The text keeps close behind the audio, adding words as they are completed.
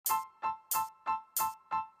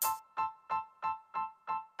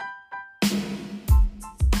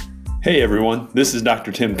Hey everyone, this is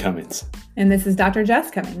Dr. Tim Cummings. And this is Dr. Jess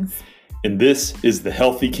Cummings. And this is the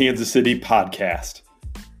Healthy Kansas City Podcast.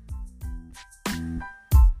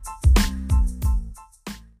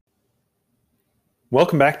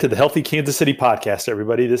 Welcome back to the Healthy Kansas City Podcast,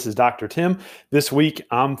 everybody. This is Dr. Tim. This week,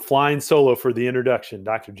 I'm flying solo for the introduction.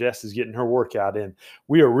 Dr. Jess is getting her workout in.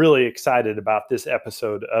 We are really excited about this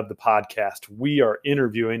episode of the podcast. We are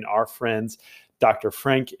interviewing our friends, Dr.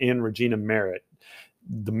 Frank and Regina Merritt.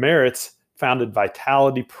 The Merritts founded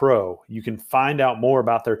Vitality Pro. You can find out more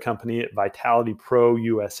about their company at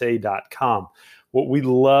vitalityprousa.com. What we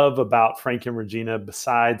love about Frank and Regina,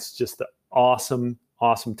 besides just the awesome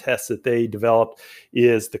tests that they developed,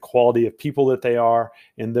 is the quality of people that they are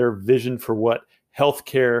and their vision for what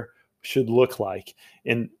healthcare should look like.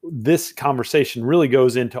 And this conversation really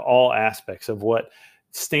goes into all aspects of what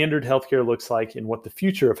standard healthcare looks like and what the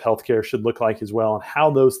future of healthcare should look like as well, and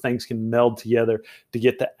how those things can meld together to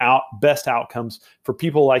get the best outcomes for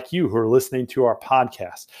people like you who are listening to our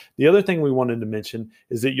podcast. The other thing we wanted to mention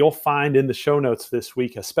is that you'll find in the show notes this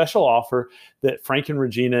week a special offer that Frank and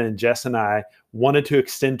Regina and Jess and I wanted to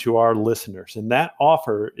extend to our listeners. And that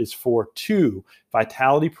offer is for 2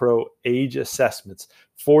 Vitality Pro age assessments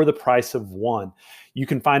for the price of 1. You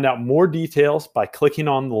can find out more details by clicking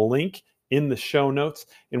on the link in the show notes.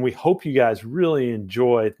 And we hope you guys really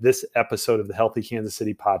enjoy this episode of the Healthy Kansas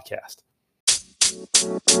City Podcast.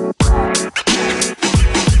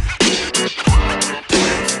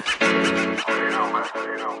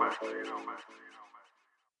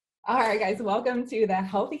 All right, guys, welcome to the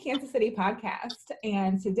Healthy Kansas City Podcast.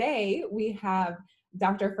 And today we have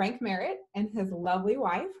Dr. Frank Merritt and his lovely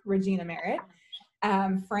wife, Regina Merritt.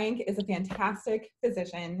 Frank is a fantastic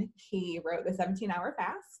physician. He wrote the 17-Hour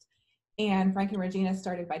Fast. And Frank and Regina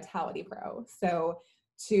started Vitality Pro. So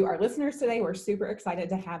to our listeners today, we're super excited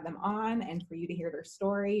to have them on and for you to hear their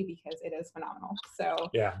story because it is phenomenal. So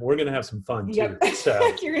yeah, we're going to have some fun too. Yep. So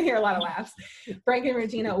you're going to hear a lot of laughs. Frank and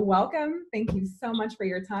Regina, welcome. Thank you so much for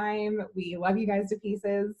your time. We love you guys to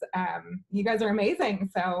pieces. You guys are amazing.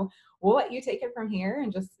 So we'll let you take it from here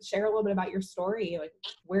and just share a little bit about your story, like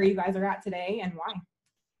where you guys are at today and why.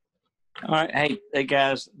 All right. Hey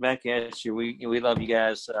guys, back at you. We love you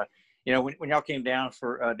guys. When y'all came down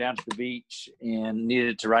down to the beach and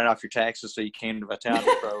needed to write off your taxes, so you came to Vitality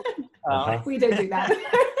Pro. We did do that.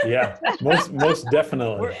 Yeah, most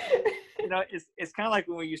definitely. It's kind of like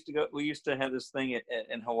when we used to have this thing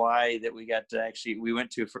in Hawaii that we went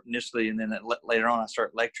to initially, and then later on I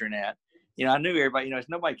started lecturing at. I knew everybody.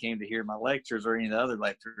 Nobody came to hear my lectures or any of the other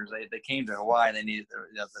lectures. They came to Hawaii and they needed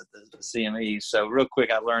the CME. So real quick,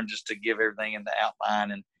 I learned just to give everything in the outline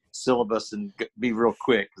and syllabus and be real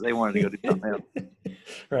quick because they wanted to go do something else.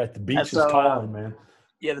 Right, the beach is calling, man.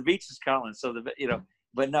 Yeah, the beach is calling. So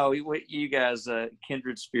but no, you guys,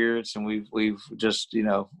 kindred spirits, and we've just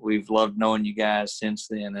we've loved knowing you guys since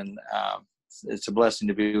then, and it's a blessing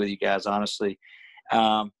to be with you guys, honestly.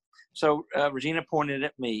 So Regina pointed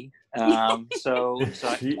at me. You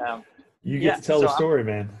get to tell the story,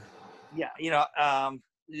 man. Yeah,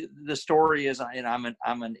 the story is, I'm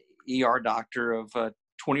an ER doctor of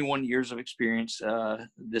 21 years of experience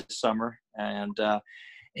this summer, and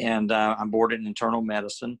I'm boarded in internal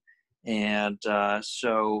medicine, and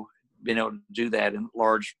so being able to do that in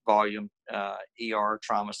large volume ER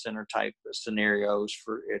trauma center type scenarios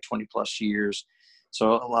for 20 plus years.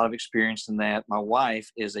 So a lot of experience in that. My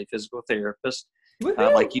wife is a physical therapist,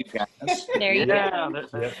 like you guys. There you go.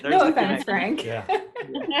 No offense, Frank. Yeah.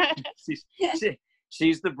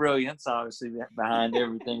 She's the brilliance, obviously, behind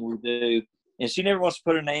everything we do. And she never wants to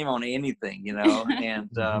put her name on anything, and,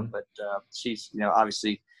 but she's,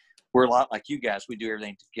 obviously we're a lot like you guys. We do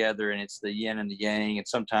everything together, and it's the yin and the yang. And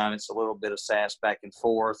sometimes it's a little bit of sass back and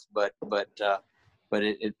forth, but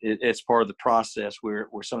it's part of the process where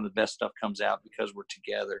some of the best stuff comes out because we're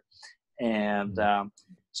together. And,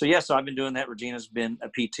 so I've been doing that. Regina's been a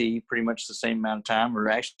PT pretty much the same amount of time, or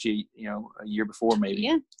actually, a year before maybe.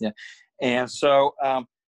 Yeah. And so,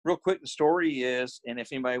 real quick, the story is, and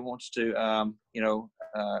if anybody wants to,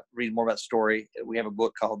 read more about the story, we have a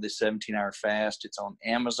book called The 17-Hour Fast. It's on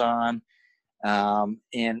Amazon.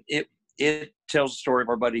 And it tells the story of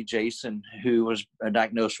our buddy Jason, who was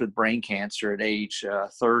diagnosed with brain cancer at age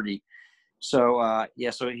 30. So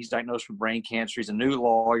he's diagnosed with brain cancer. He's a new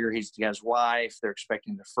lawyer. He's got his wife. They're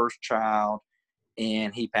expecting their first child.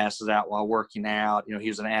 And he passes out while working out. He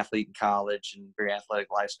was an athlete in college and very athletic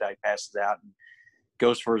lifestyle. He passes out and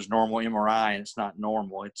goes for his normal MRI, and it's not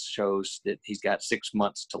normal. It shows that he's got 6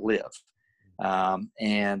 months to live.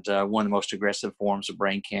 And one of the most aggressive forms of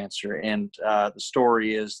brain cancer. And the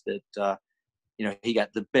story is that he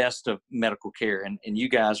got the best of medical care. And you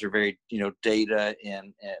guys are very, data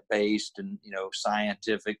and based and,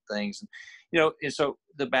 scientific things. And so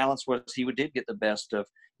the balance was did get the best of,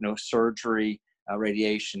 surgery,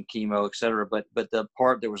 radiation, chemo, et cetera. But the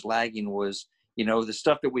part that was lagging was, the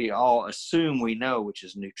stuff that we all assume we know, which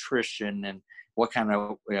is nutrition and what kind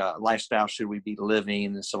of lifestyle should we be living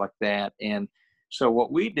and stuff like that. And so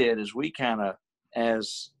what we did is we kind of,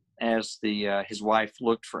 as his wife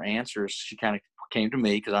looked for answers, she kind of came to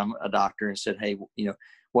me because I'm a doctor and said, hey,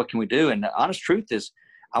 what can we do? And the honest truth is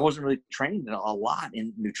I wasn't really trained a lot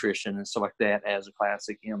in nutrition and stuff like that as a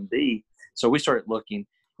classic MD. So we started looking,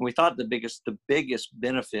 and we thought the biggest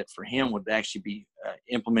benefit for him would actually be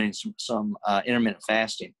implementing some intermittent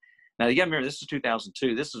fasting. Now you got to remember, this is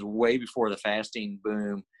 2002. This is way before the fasting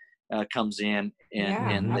boom comes in.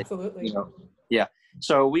 And absolutely. Yeah.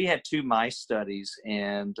 So we had 2 mice studies,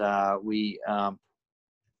 and we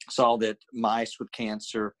saw that mice with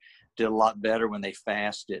cancer did a lot better when they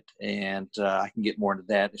fasted. And I can get more into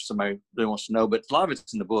that if somebody really wants to know, but a lot of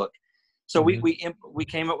it's in the book. So we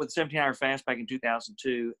came up with 17-hour fast back in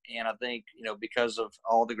 2002. And I think, because of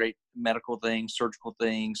all the great medical things, surgical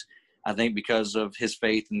things, I think because of his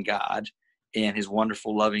faith in God and his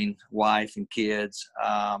wonderful, loving wife and kids,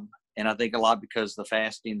 and I think a lot because the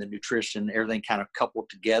fasting, the nutrition, everything kind of coupled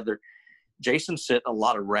together. Jason set a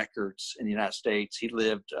lot of records in the United States. He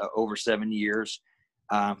lived over 7 years,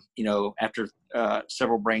 after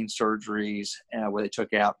several brain surgeries where they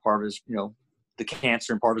took out part of his, the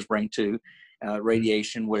cancer and part of his brain too.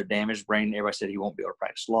 Radiation would have damaged his brain. Everybody said he won't be able to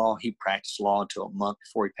practice law. He practiced law until a month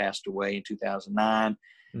before he passed away in 2009.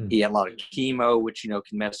 He had a lot of chemo, which, can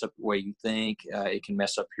mess up the way you think. It can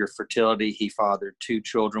mess up your fertility. He fathered 2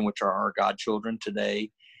 children, which are our godchildren today.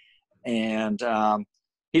 And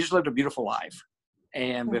he just lived a beautiful life.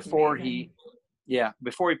 And before he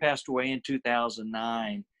passed away in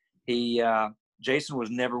 2009, Jason was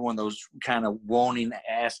never one of those kind of wanting,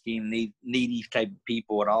 asking, needy type of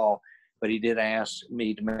people at all. But he did ask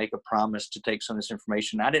me to make a promise to take some of this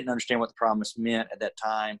information. I didn't understand what the promise meant at that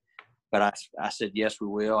time. But I said, yes, we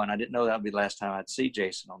will. And I didn't know that would be the last time I'd see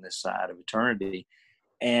Jason on this side of eternity.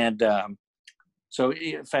 And so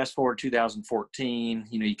fast forward 2014,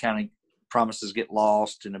 you kind of promises get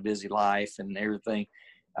lost in a busy life and everything.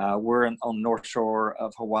 We're on the North Shore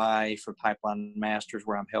of Hawaii for Pipeline Masters,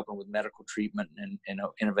 where I'm helping with medical treatment and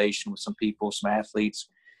innovation with some people, some athletes.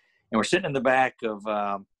 And we're sitting in the back of,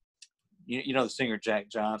 the singer Jack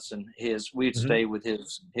Johnson. We'd stay with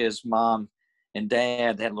his mom and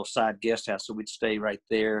dad. They had a little side guest house, so we'd stay right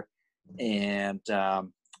there. And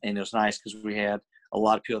it was nice because we had a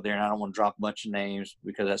lot of people there, and I don't want to drop a bunch of names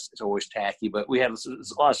because it's always tacky, but we had a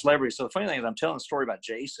lot of celebrities. So the funny thing is I'm telling a story about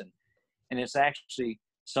Jason, and it's actually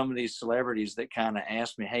some of these celebrities that kind of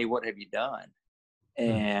asked me, hey, what have you done?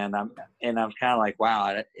 And I'm kind of like,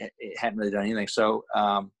 wow, it hadn't really done anything. So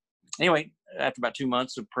anyway, after about 2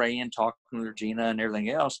 months of praying, talking with Regina and everything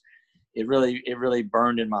else, it really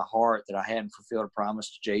burned in my heart that I hadn't fulfilled a promise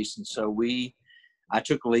to Jason. So I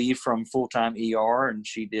took leave from full-time ER, and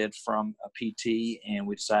she did from a PT, and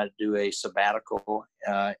we decided to do a sabbatical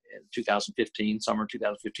in 2015, summer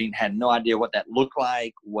 2015. Had no idea what that looked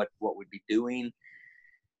like, what we'd be doing.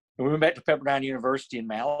 And we went back to Pepperdine University in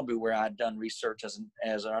Malibu, where I'd done research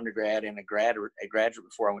as an undergrad and a graduate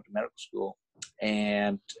before I went to medical school.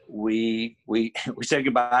 And we said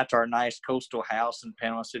goodbye to our nice coastal house in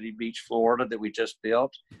Panama City Beach, Florida, that we just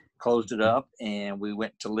built, closed it up, and we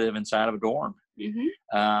went to live inside of a dorm.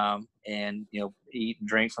 And eat and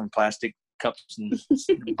drink from plastic cups and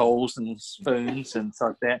bowls and spoons and stuff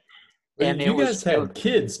like that. And you guys had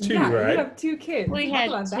kids too, right? You have 2 kids. We had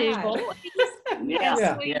 2 boys.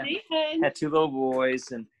 Yeah. Had 2 little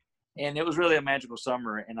boys, and it was really a magical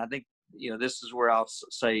summer. And I think this is where I'll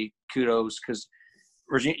say kudos, because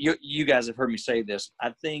Regina, you guys have heard me say this.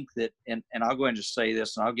 I think that, and I'll go ahead and just say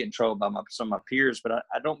this, and I'll get in trouble by some of my peers, but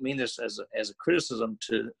I don't mean this as a criticism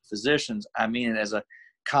to physicians. I mean it as a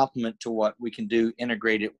compliment to what we can do,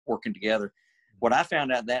 integrated, working together. What I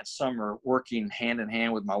found out that summer, working hand in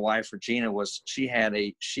hand with my wife Regina, was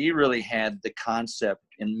she really had the concept,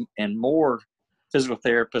 and more physical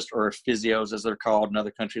therapists, or physios as they're called in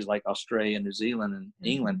other countries like Australia, New Zealand, and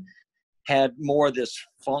England, had more of this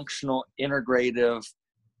functional, integrative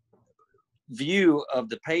view of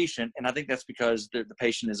the patient. And I think that's because the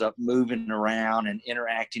patient is up moving around and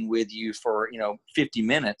interacting with you for 50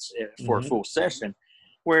 minutes for a full session,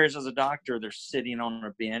 whereas as a doctor they're sitting on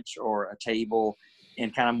a bench or a table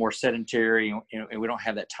and kind of more sedentary, and we don't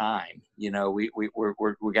have that time. We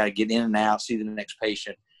got to get in and out, see the next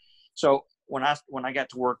patient. So when I got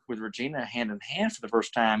to work with Regina hand in hand for the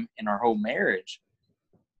first time in our whole marriage,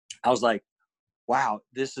 I was like, wow,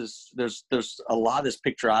 there's a lot of this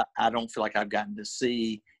picture I don't feel like I've gotten to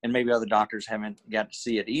see, and maybe other doctors haven't got to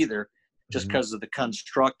see it either, just because of the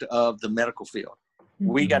construct of the medical field.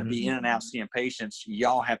 We got to be in and out seeing patients.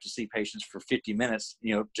 Y'all have to see patients for 50 minutes,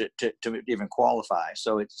 to even qualify.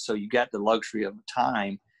 So you got the luxury of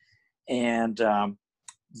time. And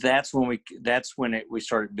that's when we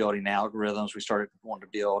started building algorithms. We started wanting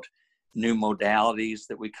to build new modalities,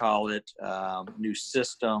 that we call it, new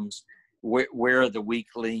systems. Where are the weak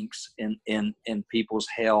links in people's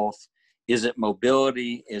health? Is it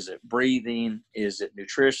mobility? Is it breathing? Is it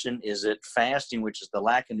nutrition? Is it fasting, which is the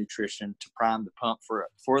lack of nutrition to prime the pump for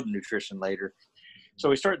the nutrition later? So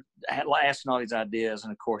we started asking all these ideas,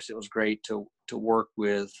 and of course, it was great to work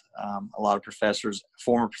with a lot of professors,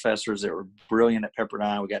 former professors that were brilliant at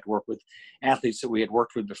Pepperdine. We got to work with athletes that we had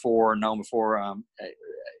worked with before, known before.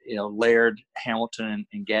 Laird Hamilton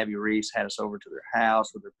and Gabby Reese had us over to their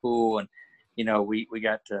house with their pool, and we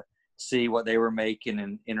got to see what they were making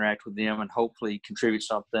and interact with them, and hopefully contribute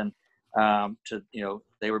something to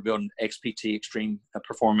they were building XPT, Extreme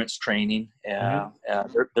Performance Training,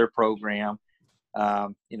 their program.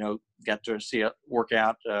 Got to see it work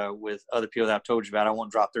out with other people that I've told you about. I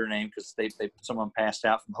won't drop their name because some of them passed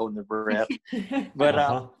out from holding their breath.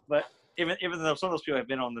 But even though some of those people have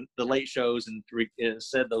been on the late shows and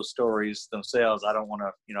said those stories themselves, I don't want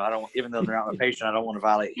to, even though they're not my patient, I don't want to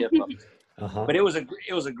violate HIPAA. But it was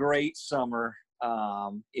a great summer.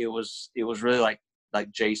 It was really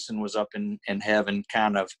like Jason was up in heaven,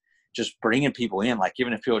 kind of just bringing people in. Like,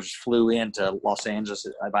 even if people just flew into Los Angeles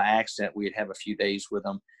by accident, we'd have a few days with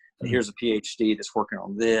them. Here's a PhD that's working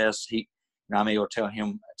on this. I'm able to tell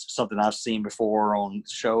him something I've seen before on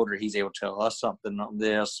the shoulder. He's able to tell us something on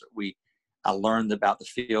this. I learned about the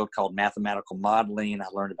field called mathematical modeling. I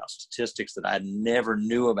learned about statistics that I never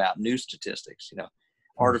knew about, new statistics,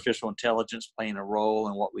 artificial intelligence playing a role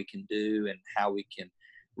in what we can do and how we can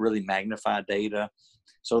really magnify data.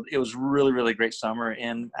 So it was really, really great summer.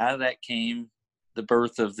 And out of that came the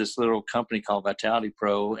birth of this little company called Vitality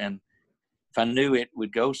Pro. And if I knew it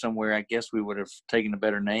would go somewhere, I guess we would have taken a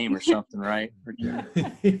better name or something, right? No,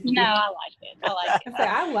 I like it.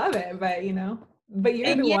 I love it, but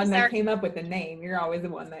you're the one that came up with the name. You're always the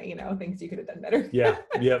one that thinks you could have done better. Yeah,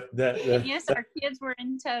 yep. Yes, our kids were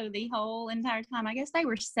in tow the whole entire time. I guess they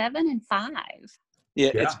were 7 and 5.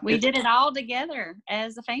 Yeah, we did it all together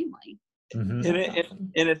as a family.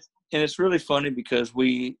 And it's really funny because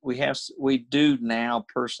we do now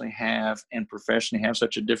personally have and professionally have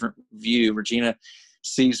such a different view. Regina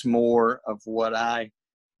sees more of what I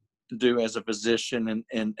do as a physician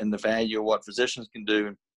and the value of what physicians can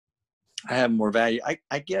do. I have more value.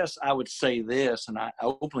 I guess I would say this, and I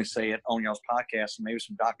openly say it on y'all's podcast, and maybe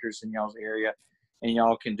some doctors in y'all's area, and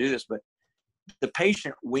y'all can do this, but the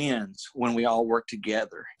patient wins when we all work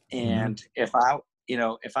together. And if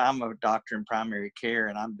I'm a doctor in primary care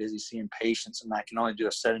and I'm busy seeing patients and I can only do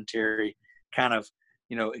a sedentary kind of,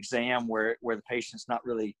 exam where the patient's not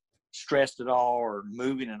really stressed at all or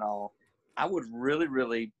moving at all, I would really,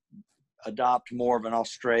 really adopt more of an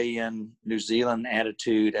Australian, New Zealand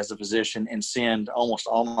attitude as a physician and send almost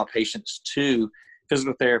all my patients to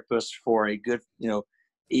physical therapists for a good,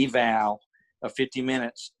 eval of 50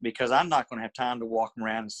 minutes, because I'm not going to have time to walk them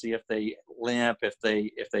around and see if they limp, if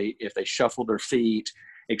they shuffle their feet,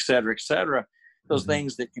 et cetera, et cetera. Those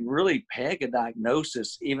things that can really peg a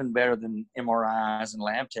diagnosis even better than MRIs and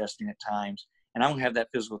lab testing at times. And I'm going to have that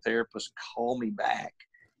physical therapist call me back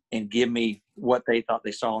and give me what they thought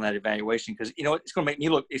they saw in that evaluation. Because, it's going to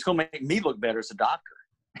make me look better as a doctor,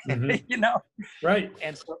 Right.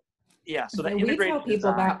 And so, yeah. So that we tell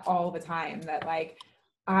people that all the time, that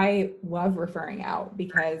I love referring out,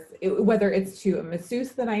 because whether it's to a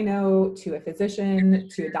masseuse that I know, to a physician,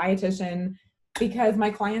 to a dietitian, because my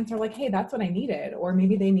clients are like, hey, that's what I needed. Or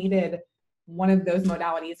maybe they needed one of those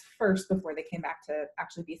modalities first before they came back to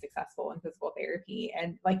actually be successful in physical therapy.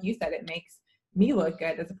 And like you said, it makes me look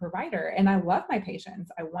good as a provider. And I love my patients.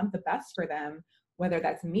 I want the best for them, whether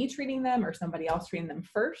that's me treating them or somebody else treating them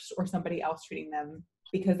first, or somebody else treating them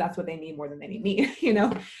because that's what they need more than they need me,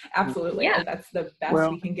 Absolutely. Yeah. That's the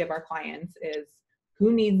best we can give our clients, is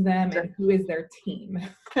who needs them and who is their team.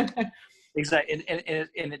 Exactly.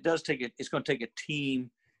 And it does it's going to take a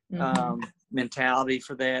team mentality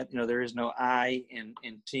for that. There is no I in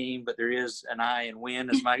team, but there is an I in win,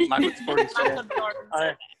 as Michael Jordan said.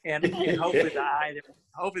 And hopefully the I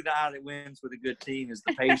that wins with a good team is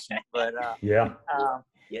the patient. But and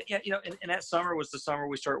that summer was the summer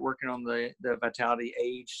we started working on the Vitality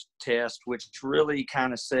Age test, which really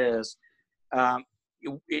kind of says,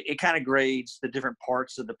 it kind of grades the different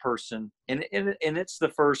parts of the person, and it's the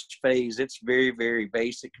first phase. It's very, very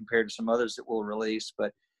basic compared to some others that we'll release,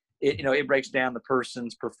 but it breaks down the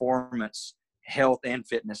person's performance, health, and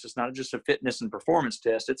fitness. It's not just a fitness and performance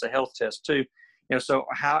test; it's a health test too. So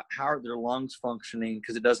how are their lungs functioning?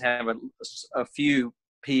 Because it does have a few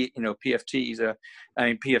PFTs.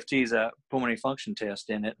 PFTs, pulmonary function test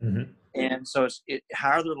in it. Mm-hmm. And so how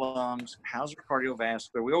are their lungs? How's their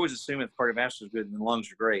cardiovascular? We always assume if cardiovascular is good, then the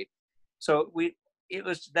lungs are great. So it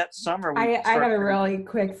was that summer. I gotta really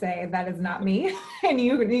quick say that is not me. And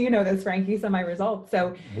you know this, Frank, you saw my results.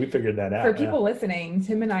 So we figured that out. For people listening,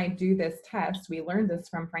 Tim and I do this test. We learned this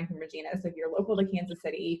from Frank and Regina. So if you're local to Kansas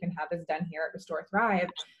City, you can have this done here at Restore Thrive.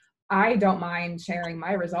 I don't mind sharing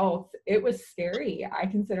my results. It was scary. I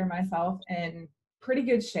consider myself in pretty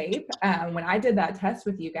good shape. When I did that test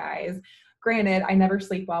with you guys, granted, I never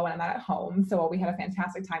sleep well when I'm not at home. So we had a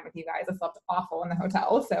fantastic time with you guys. I slept awful in the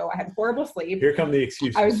hotel. So I had horrible sleep. Here come the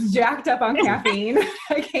excuses. I was jacked up on caffeine.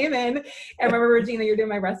 I came in and I remember, Regina, you're doing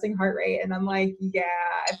my resting heart rate. And I'm like, yeah,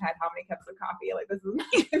 I've had how many cups of coffee? Like, this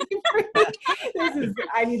is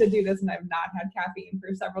I need to do this. And I've not had caffeine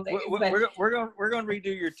for several days. We're going to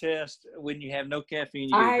redo your test when you have no caffeine.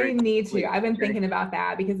 I need to. I've been thinking about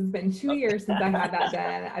that because it's been 2 years since I had that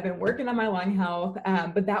done. I've been working on my lung health.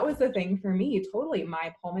 But that was the thing for me, totally.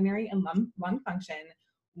 My pulmonary and lung function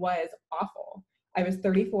was awful. I was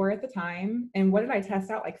 34 at the time. And what did I test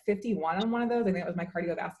out? Like 51 on one of those. I think it was my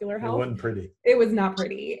cardiovascular health. It wasn't pretty. It was not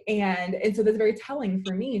pretty. And so that's very telling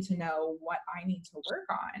for me to know what I need to work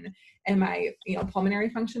on. And my, pulmonary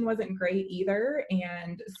function wasn't great either.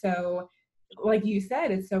 And so, like you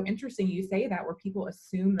said, it's so interesting you say that, where people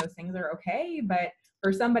assume those things are okay. But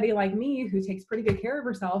for somebody like me who takes pretty good care of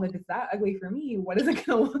herself, if it's that ugly for me, what is it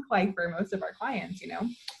going to look like for most of our clients,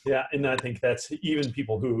 Yeah. And I think that's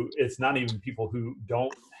it's not even people who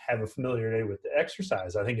don't have a familiarity with the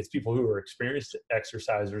exercise. I think it's people who are experienced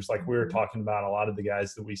exercisers. Like we were talking about, a lot of the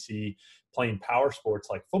guys that we see playing power sports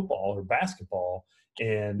like football or basketball,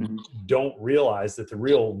 and don't realize that the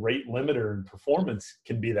real rate limiter in performance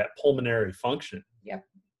can be that pulmonary function. Yep.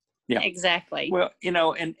 Yeah, exactly. Well,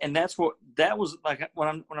 and that was like when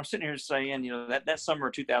I'm sitting here saying, that summer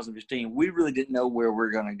of 2015, we really didn't know where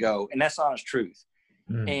we're going to go. And that's honest truth.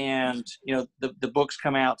 And, the books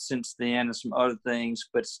come out since then and some other things,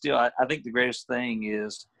 but still, I think the greatest thing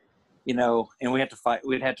is, and we'd have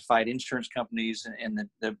to fight insurance companies and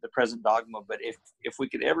the present dogma. But if we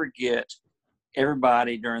could ever get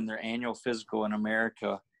everybody during their annual physical in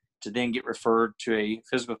America to then get referred to a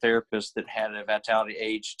physical therapist that had a vitality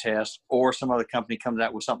age test, or some other company comes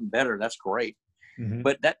out with something better, that's great. Mm-hmm.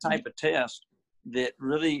 But that type of test that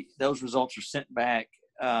really those results are sent back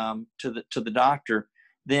to the doctor,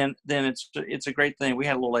 then it's a great thing. We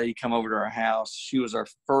had a little lady come over to our house. She was our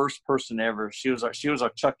first person ever. She was our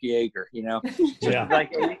Chuck Yeager, Yeah.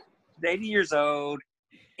 Like 80 years old.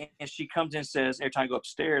 And she comes in and says, every time I go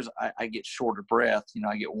upstairs, I get short of breath,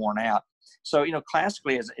 I get worn out. So,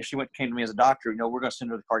 classically, if she came to me as a doctor, we're going to send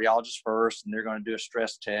her to the cardiologist first, and they're going to do a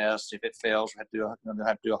stress test. If it fails, they'll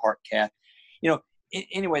have to do a heart cath.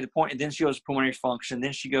 Anyway, the point, and then she goes to pulmonary function.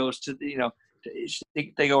 Then she goes to,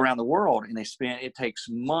 they go around the world, and it takes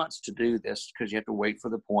months to do this because you have to wait for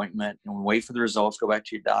the appointment and wait for the results, go back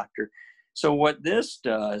to your doctor. So what this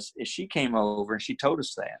does is she came over and she told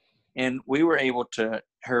us that. And we were able to,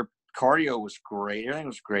 her cardio was great. Everything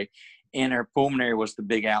was great. And her pulmonary was the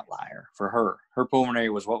big outlier for her. Her pulmonary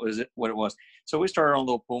was what it was. So we started on a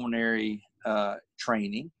little pulmonary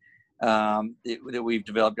training that we've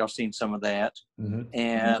developed. Y'all seen some of that. Mm-hmm.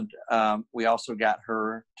 And we also got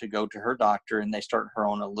her to go to her doctor, and they started her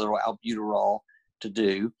on a little albuterol to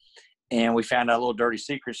do. And we found out a little dirty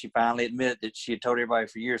secret. She finally admitted that she had told everybody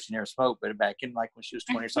for years she never smoked, but back in like when she was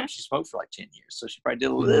 20 or something, she smoked for like 10 years. So she probably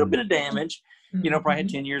did a little bit of damage, probably had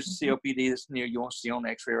 10 years of COPD that's you won't see on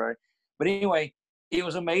x-ray, right? But anyway, it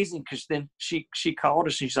was amazing because then she called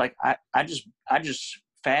us and she's like, I just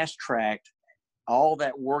fast tracked all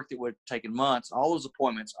that work that would have taken months, all those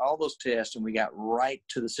appointments, all those tests, and we got right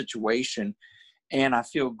to the situation. And I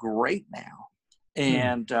feel great now.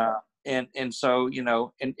 And so,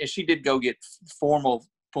 and she did go get formal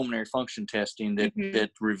pulmonary function testing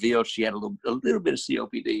that revealed she had a little bit of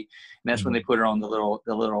COPD. And that's when they put her on the little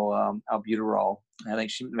albuterol. I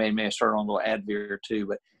think she may have started on a little Advir too,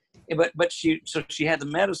 but she had the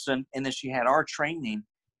medicine, and then she had our training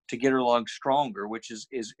to get her lungs stronger, which is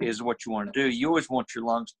what you want to do. You always want your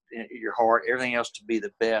lungs, your heart, everything else to be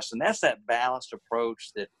the best. And that's that balanced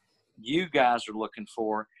approach that you guys are looking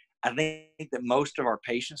for. I think that most of our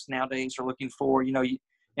patients nowadays are looking for.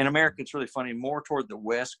 in America, it's really funny, more toward the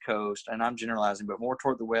West Coast, and I'm generalizing, but more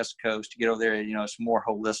toward the West Coast. To get over there, it's more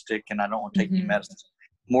holistic, and I don't want to take any medicines.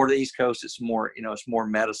 More to the East Coast, it's more, it's more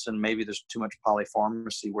medicine. Maybe there's too much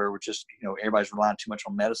polypharmacy where we're just, everybody's relying too much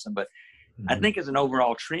on medicine. But I think as an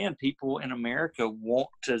overall trend, people in America want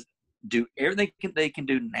to do everything they can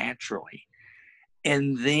do naturally.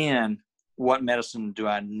 And then what medicine do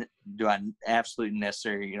I absolutely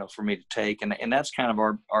necessary, for me to take? And that's kind of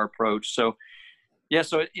our approach. So, yeah,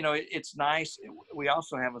 so, it's nice. We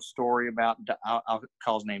also have a story about, I'll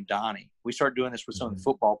call his name Donnie. We started doing this with some of the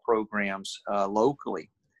football programs locally.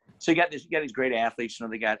 So you got these great athletes,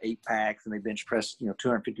 they got 8-packs and they bench press,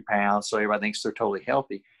 250 pounds. So everybody thinks they're totally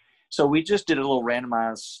healthy. So we just did a little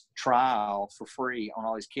randomized trial for free on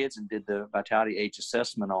all these kids and did the vitality age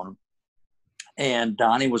assessment on them. And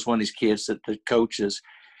Donnie was one of these kids that the coaches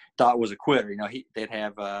thought was a quitter. They'd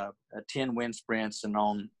have 10 wind sprints, and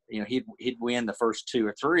on, he'd win the first 2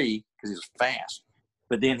 or 3 because he was fast,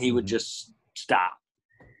 but then he would just stop.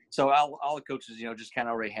 So all the coaches, just kind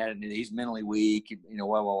of already had it. He's mentally weak,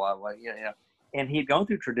 and he'd gone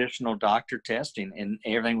through traditional doctor testing and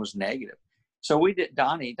everything was negative. So we did.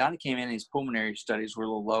 Donnie came in, and his pulmonary studies were a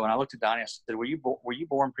little low, and I looked at Donnie. I said, "Were you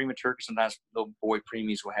born premature? Because sometimes little boy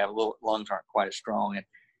preemies will have lungs aren't quite as strong." And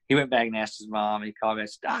he went back and asked his mom. And he called me and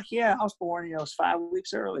said, "Doc, yeah, I was born, it was 5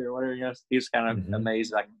 weeks early or whatever." He was kind of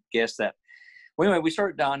amazed. I guessed that. Well, anyway, we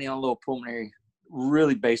started Donnie on a little pulmonary,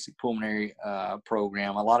 really basic pulmonary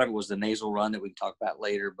program. A lot of it was the nasal run that we can talk about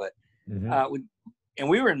later, but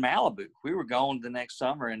we were in Malibu. We were going the next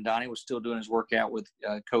summer, and Donnie was still doing his workout with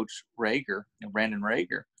Coach Rager, Brandon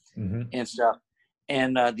Rager, and stuff.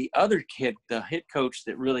 And the other kid, the head coach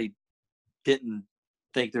that really didn't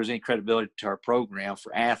think there was any credibility to our program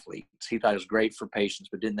for athletes, he thought it was great for patients,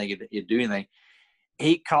 but didn't think it'd do anything.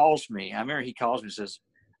 He calls me. I remember he calls me and says,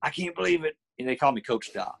 "I can't believe it." And they call me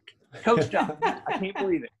Coach Doc. Coach Doc, I can't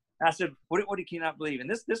believe it. I said, what do you cannot believe? And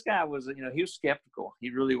this guy was, he was skeptical.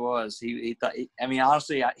 He really was. He thought,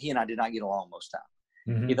 honestly, he and I did not get along most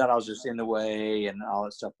time. He thought I was just in the way and all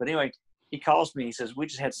that stuff. But anyway, he calls me. He says, we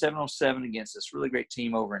just had 7-on-7 against this really great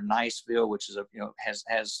team over in Niceville, which is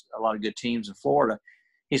has a lot of good teams in Florida.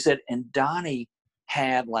 He said, and Donnie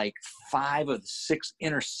had like 5 of the 6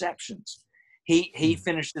 interceptions. He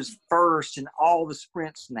finishes first in all the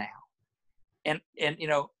sprints now. And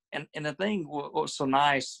the thing was so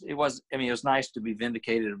nice, it was nice to be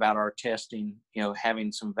vindicated about our testing,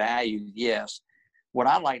 having some value. Yes. What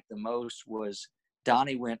I liked the most was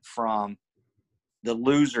Donnie went from the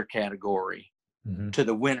loser category to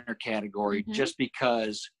the winner category just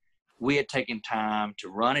because we had taken time to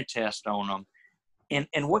run a test on them.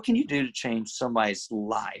 And what can you do to change somebody's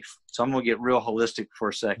life? So I'm going to get real holistic for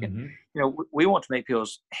a second. We want to make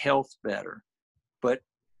people's health better, but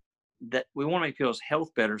that we want to make people's health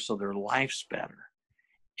better so their life's better.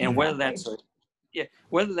 And whether that's and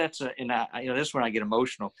this is when I get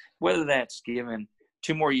emotional, whether that's giving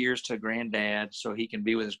 2 more years to a granddad so he can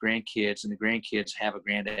be with his grandkids and the grandkids have a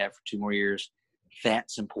granddad for 2 more years,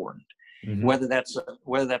 that's important. Whether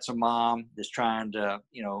that's a mom that's trying to,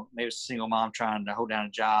 maybe it's a single mom trying to hold down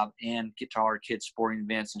a job and get to all her kids' sporting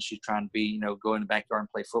events, and she's trying to be, go in the backyard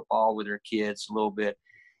and play football with her kids a little bit,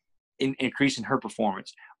 increasing her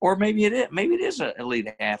performance. Or maybe it is an elite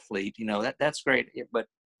athlete, that's great. But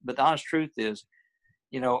the honest truth is,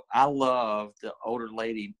 I love the older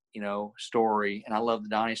lady, story, and I love the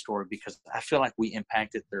Donnie story because I feel like we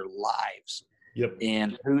impacted their lives.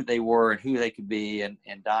 And who they were and who they could be. And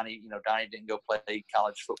Donnie, Donnie didn't go play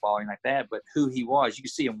college football or anything like that, but who he was, you can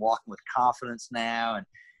see him walking with confidence now, and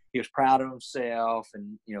he was proud of himself.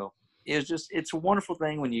 And, it's a wonderful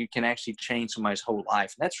thing when you can actually change somebody's whole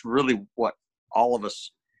life. And that's really what all of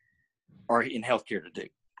us are in healthcare to do.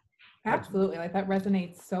 Absolutely. Like that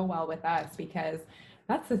resonates so well with us because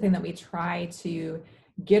that's the thing that we try to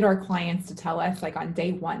get our clients to tell us, like on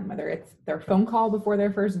day 1, whether it's their phone call before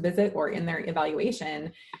their first visit or in their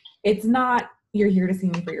evaluation. It's not, you're here to see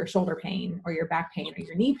me for your shoulder pain or your back pain or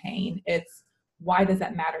your knee pain. It's, why does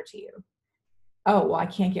that matter to you? Oh, well, I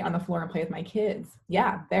can't get on the floor and play with my kids.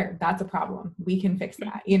 Yeah, that's a problem. We can fix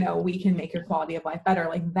that. We can make your quality of life better.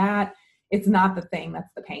 Like that, it's not the thing that's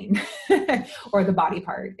the pain or the body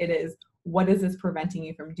part. It is, what is this preventing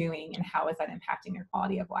you from doing, and how is that impacting your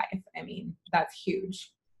quality of life? That's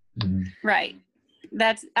huge. Right.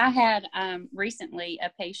 I had recently a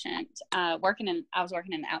patient I was working in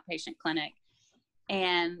an outpatient clinic,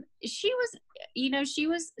 and she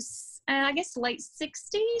was I guess late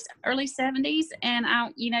 60s, early 70s. And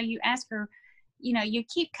you ask her, you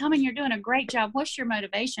keep coming, you're doing a great job. What's your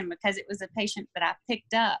motivation? Because it was a patient that I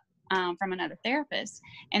picked up from another therapist.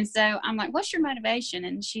 And so I'm like, what's your motivation?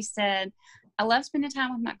 And she said, I love spending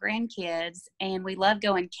time with my grandkids, and we love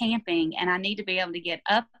going camping, and I need to be able to get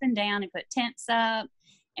up and down and put tents up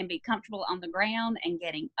and be comfortable on the ground and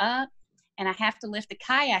getting up. And I have to lift the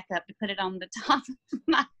kayak up to put it on the top of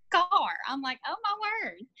my car. I'm like, oh my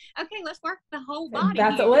word. Okay, let's work the whole body.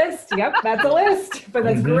 That's here. a list. Yep, that's a list. But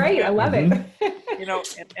that's great. I love it. You know,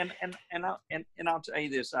 and I'll tell you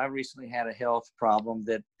this. I recently had a health problem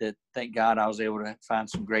that thank God I was able to find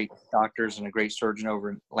some great doctors and a great surgeon over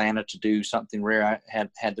in Atlanta to do something rare. I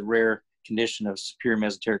had the rare condition of superior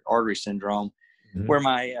mesenteric artery syndrome, where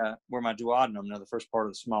my duodenum, the first part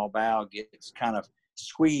of the small bowel, gets kind of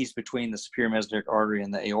squeezed between the superior mesenteric artery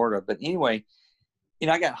and the aorta. But anyway,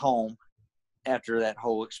 I got home after that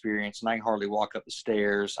whole experience, and I can hardly walk up the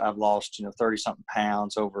stairs. I've lost 30 something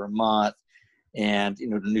pounds over a month, and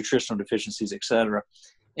the nutritional deficiencies, et cetera.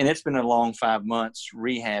 And it's been a long 5 months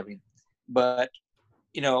rehabbing, but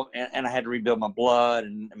and I had to rebuild my blood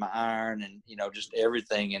and my iron and just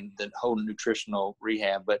everything, and the whole nutritional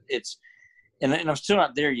rehab. But and I'm still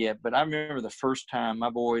not there yet. But I remember the first time my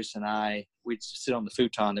boys and we'd sit on the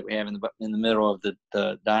futon that we have in the middle of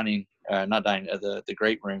the dining, the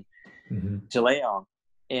great room to lay on.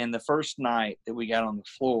 And the first night that we got on the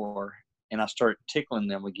floor and I started tickling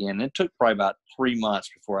them again, it took probably about 3 months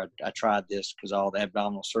before I tried this because all the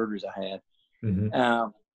abdominal surgeries I had.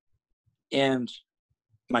 And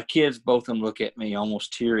my kids, both of them, look at me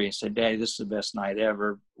almost teary and say, Daddy, this is the best night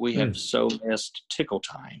ever. We have so missed tickle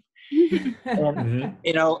time. And,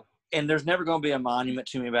 and there's never going to be a monument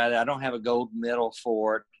to me about it. I don't have a gold medal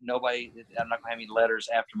for it. I'm not going to have any letters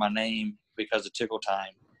after my name because of tickle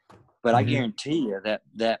time. But I guarantee you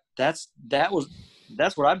that's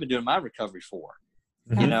what I've been doing my recovery for.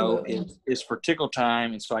 Is for tickle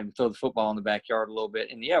time, and so I can throw the football in the backyard a little bit.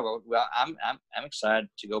 And I'm excited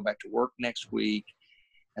to go back to work next week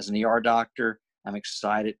as an ER doctor. I'm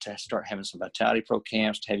excited to start having some Vitality Pro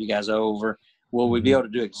camps, to have you guys over. Will we be able to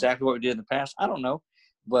do exactly what we did in the past? I don't know,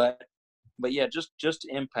 but yeah, just to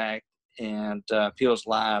impact and people's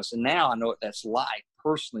lives. And now I know what that's like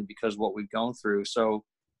personally because of what we've gone through. So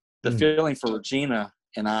the feeling for Regina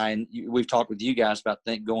and we've talked with you guys about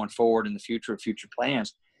going forward in the future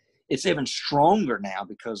plans. It's even stronger now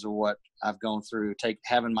because of what I've gone through,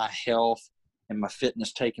 having my health and my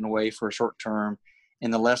fitness taken away for a short term,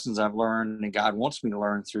 and the lessons I've learned and God wants me to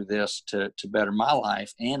learn through this to better my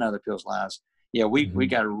life and other people's lives. Yeah, we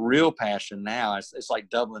got a real passion now. It's like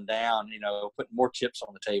doubling down, putting more chips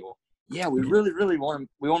on the table. Yeah, we really want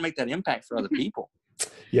to make that impact for other people.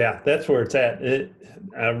 Yeah, that's where it's at.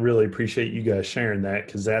 I really appreciate you guys sharing that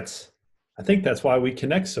because I think that's why we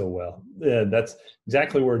connect so well. That's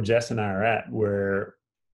exactly where Jess and I are at, where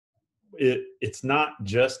it's not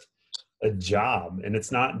just a job and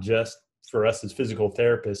it's not just for us as physical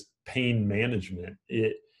therapists, pain management.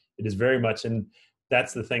 It is very much, and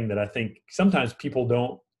that's the thing that I think sometimes people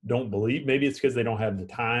don't believe. Maybe it's because they don't have the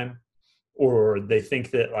time, or they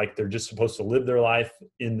think that like they're just supposed to live their life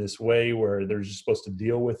in this way where they're just supposed to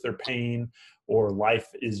deal with their pain, or life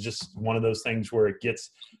is just one of those things where it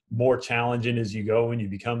gets more challenging as you go and you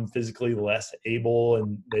become physically less able,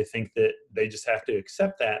 and they think that they just have to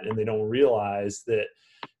accept that, and they don't realize that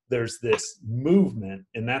there's this movement.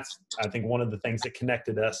 And that's, I think, one of the things that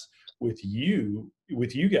connected us with you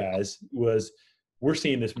guys was we're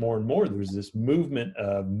seeing this more and more. There's this movement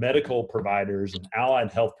of medical providers and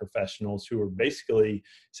allied health professionals who are basically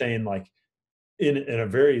saying, like, in a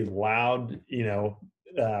very loud,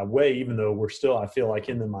 way, even though we're still, I feel like,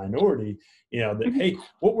 in the minority, that, hey,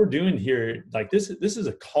 what we're doing here, like this is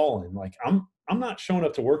a calling. Like I'm not showing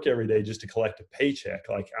up to work every day just to collect a paycheck.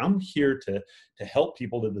 Like I'm here to help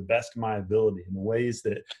people to the best of my ability in the ways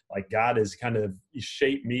that like God has kind of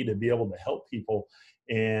shaped me to be able to help people.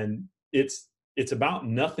 And it's about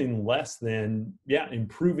nothing less than,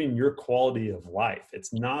 improving your quality of life.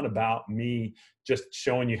 It's not about me just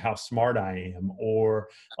showing you how smart I am, or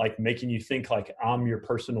like making you think like I'm your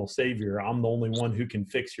personal savior. I'm the only one who can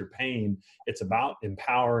fix your pain. It's about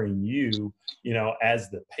empowering you, as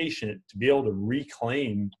the patient, to be able to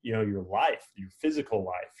reclaim, your life, your physical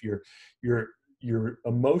life, your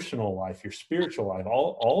emotional life, your spiritual life,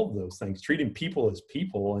 all of those things, treating people as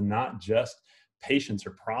people and not just patients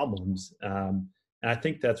or problems. And I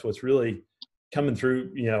think that's what's really coming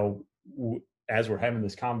through, as we're having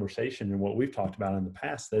this conversation and what we've talked about in the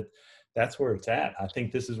past, that's where it's at. I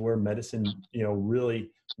think this is where medicine, really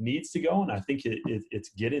needs to go. And I think it's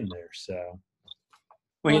getting there. So,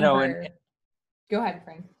 well, go ahead,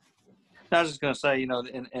 Frank. I was just going to say,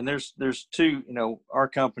 and there's two, our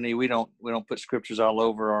company, we don't put scriptures all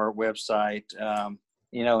over our website.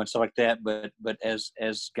 and stuff like that. But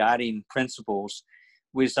as guiding principles,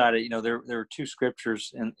 we decided, there were two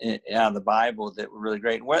scriptures out of the Bible that were really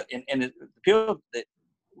great. And the people that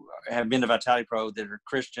have been to Vitality Pro that are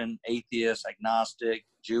Christian, atheist, agnostic,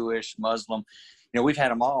 Jewish, Muslim, we've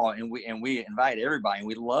had them all, and we invite everybody, and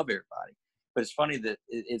we love everybody. But it's funny that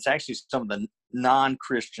it's actually some of the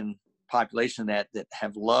non-Christian population that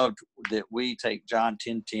have loved that we take John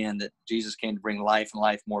 10:10, that Jesus came to bring life and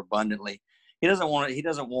life more abundantly. He doesn't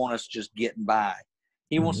want us just getting by.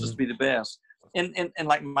 He wants us to be the best. And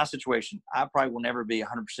like my situation, I probably will never be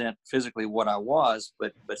 100% physically what I was,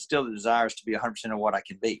 but still the desire is to be 100% of what I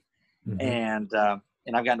can be. And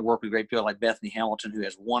I've gotten to work with great people like Bethany Hamilton, who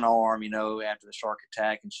has one arm, after the shark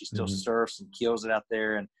attack, and she still surfs and kills it out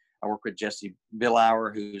there. And I work with Jesse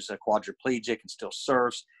Billauer, who's a quadriplegic and still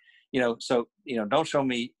surfs. So don't show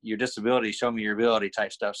me your disability, show me your ability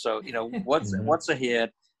type stuff. So what's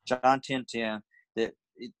ahead? John 10:10, that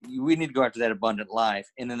we need to go after that abundant life.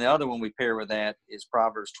 And then the other one we pair with that is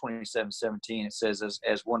Proverbs 27:17. It says,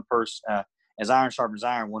 as one person, as iron sharpens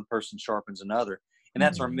iron, one person sharpens another. And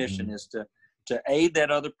that's our mission, is to aid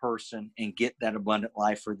that other person and get that abundant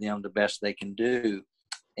life for them the best they can do.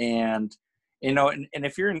 And and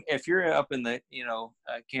if you're up in the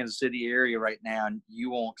Kansas City area right now, and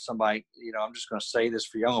you want somebody, I'm just going to say this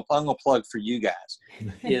for you. I'm going to plug for you guys.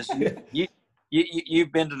 Is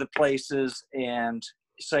you've been to the places, and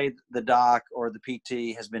say the doc or the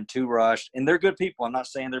PT has been too rushed, and they're good people. I'm not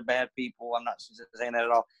saying they're bad people. I'm not saying that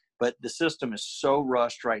at all. But the system is so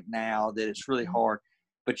rushed right now that it's really hard.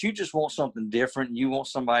 But you just want something different. You want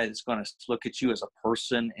somebody that's going to look at you as a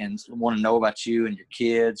person and want to know about you and your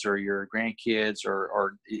kids or your grandkids,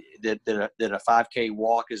 or that a 5K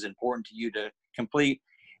walk is important to you to complete.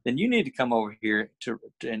 Then you need to come over here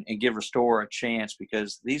and give Restore a chance,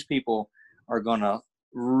 because these people are going to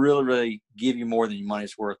really, really give you more than your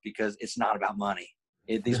money's worth, because it's not about money.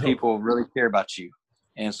 These people really care about you.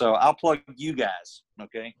 And so I'll plug you guys.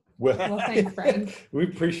 Okay. Well, thanks, Frank. We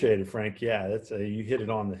appreciate it, Frank. Yeah, that's you hit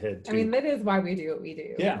it on the head too. I mean, that is why we do what we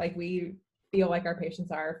do. Yeah. Like, we feel like our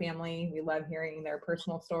patients are our family. We love hearing their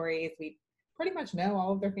personal stories. We pretty much know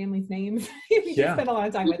all of their family's names. We just spend a lot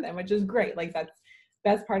of time with them, which is great. Like,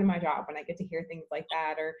 that's part of my job, when I get to hear things like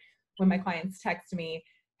that, or when my clients text me,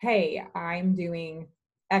 hey, I'm doing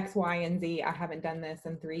X, Y, and Z. I haven't done this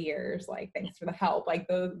in 3 years. Like, thanks for the help. Like,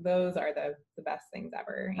 those are the best things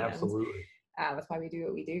ever. And absolutely. that's why we do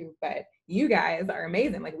what we do. But you guys are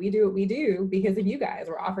amazing. Like, we do what we do because of you guys.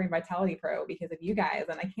 We're offering Vitality Pro because of you guys.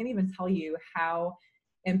 And I can't even tell you how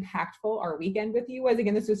impactful our weekend with you was.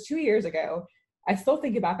 Again, this was 2 years ago. I still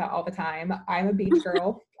think about that all the time. I'm a beach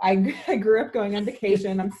girl. I grew up going on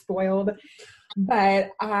vacation. I'm spoiled.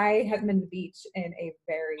 But I haven't been to the beach in a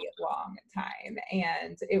very long time.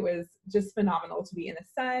 And it was just phenomenal to be in the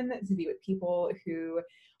sun, to be with people who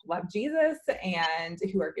love Jesus and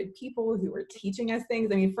who are good people, who are teaching us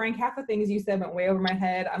things. I mean, Frank, half the things you said went way over my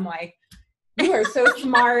head. I'm like, you are so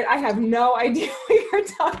smart. I have no idea what you're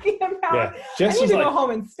talking about. Yeah, I need to go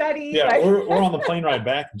home and study. Yeah, we're on the plane ride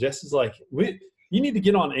back. And Jess is like, you need to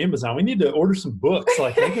get on Amazon. We need to order some books.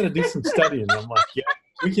 Like, I got to do some studying. And I'm like, yeah,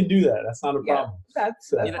 we can do that. That's not a problem.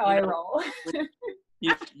 That's how I roll.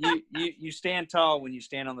 You stand tall when you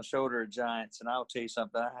stand on the shoulder of giants. And I'll tell you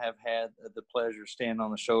something. I have had the pleasure of standing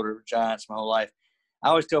on the shoulder of giants my whole life. I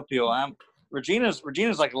always tell people, Regina's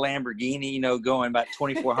like a Lamborghini, going about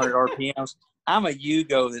 2,400 RPMs. I'm a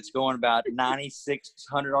Yugo that's going about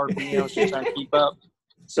 9,600 RPMs, just trying to keep up.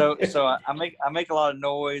 So I make a lot of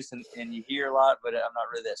noise and you hear a lot, but I'm not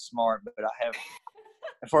really that smart. But I have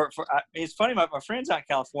it's funny. My friends out in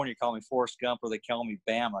California call me Forrest Gump, or they call me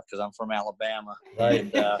Bama because I'm from Alabama. Right.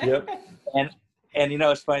 And, yep. And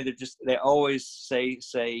it's funny. They always say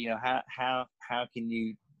how can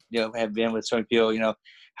you have been with so many people?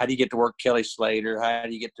 How do you get to work Kelly Slater? How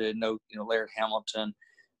do you get to know Laird Hamilton?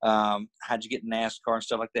 How'd you get in NASCAR and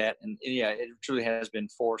stuff like that? And yeah, it truly has been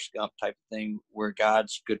Forrest Gump type of thing, where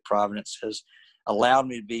God's good providence has allowed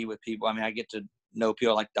me to be with people. I mean, I get to know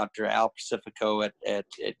people like Dr. Al Pacifico at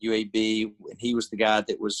UAB, and he was the guy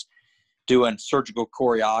that was doing surgical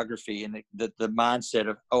choreography, and the mindset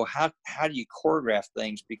of, how do you choreograph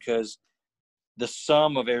things? Because the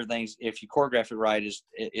sum of everything, if you choreograph it right,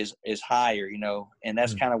 is higher, and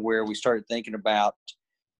that's kind of where we started thinking about,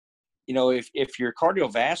 if your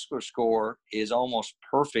cardiovascular score is almost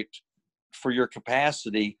perfect for your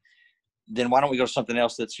capacity, then why don't we go to something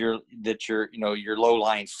else that's your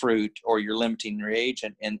low-lying fruit or your limiting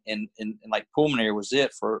reagent? And like pulmonary was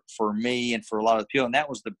it for me and for a lot of people. And that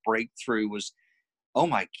was the breakthrough, was, oh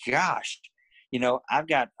my gosh, I've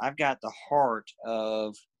got the heart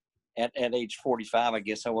of at age 45, I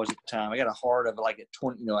guess I was at the time. I got a heart of like at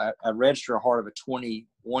 20. I registered a heart of a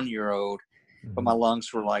 21-year-old, but my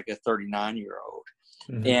lungs were like a 39-year-old.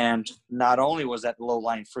 And not only was that the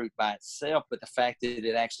low-lying fruit by itself, but the fact that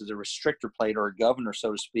it acts as a restrictor plate or a governor,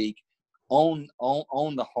 so to speak, on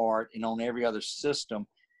the heart and on every other system.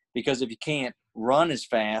 Because if you can't run as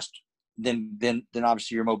fast, then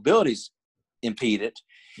obviously your mobility's impeded.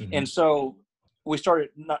 And so we started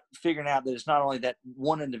figuring out that it's not only that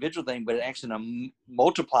one individual thing, but it acts in a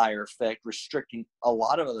multiplier effect, restricting a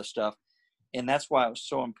lot of other stuff. And that's why it was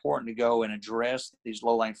so important to go and address these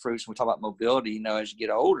low-lying fruits. When we talk about mobility, as you get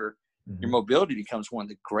older, your mobility becomes one of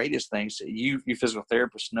the greatest things. You physical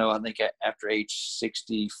therapists know, I think after age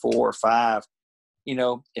 64 or 5,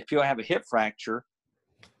 if people have a hip fracture,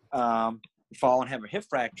 fall and have a hip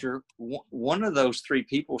fracture, one of those 3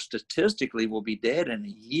 people statistically will be dead in a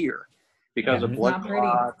year because of blood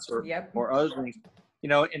clots or other things.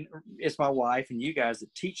 And it's my wife and you guys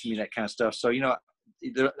that teach me that kind of stuff. So,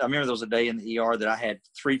 I remember there was a day in the ER that I had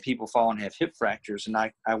 3 people fall and have hip fractures. And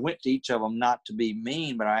I went to each of them, not to be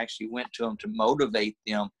mean, but I actually went to them to motivate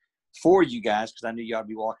them for you guys, because I knew y'all would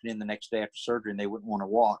be walking in the next day after surgery and they wouldn't want to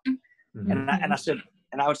walk. And I said,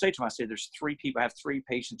 and I would say to them, I said, there's 3 people, I have 3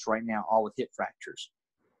 patients right now, all with hip fractures.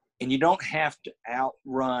 And you don't have to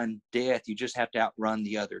outrun death. You just have to outrun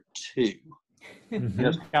the other 2.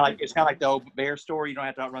 It's kind of like the old bear story. You don't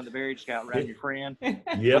have to outrun the bear; you just got to outrun your friend.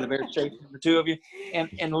 The bear chasing the 2 of you,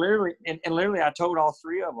 and literally, I told all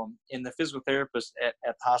 3 of them. And the physical therapist at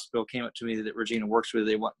the hospital came up to me that Regina works with.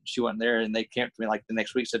 She wasn't there, and they came up to me like the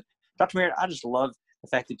next week, said, "Dr. Merritt, I just love the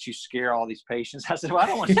fact that you scare all these patients." I said, "Well, I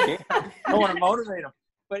don't want to scare them. I want to motivate them."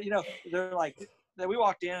 But they're like, we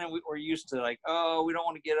walked in and we're used to like, oh, we don't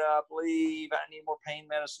want to get up, leave. I need more pain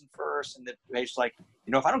medicine first. And the patient's like,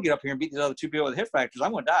 if I don't get up here and beat these other 2 people with hip fractures,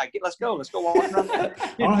 I'm going to die. Let's go walk around. I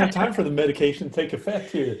don't have time for the medication to take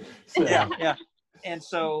effect here. So. Yeah. And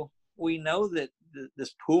so we know that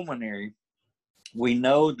this pulmonary, we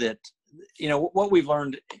know that, what we've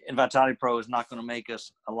learned in Vitality Pro is not going to make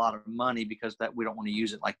us a lot of money, because that we don't want to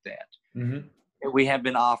use it like that. We have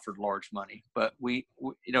been offered large money, but we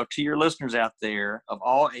to your listeners out there of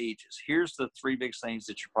all ages, here's the 3 big things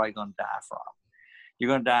that you're probably going to die from. You're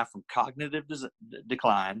going to die from cognitive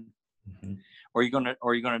decline, or you're going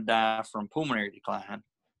to die from pulmonary decline,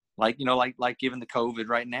 like given the COVID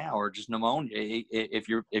right now, or just pneumonia. If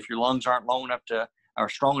your lungs aren't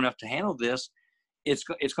strong enough to handle this, it's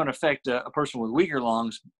going to affect a person with weaker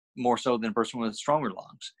lungs more so than a person with stronger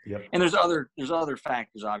lungs. And there's other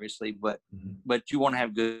factors, obviously, but you want to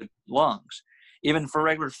have good lungs, even for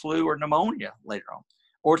regular flu or pneumonia later on,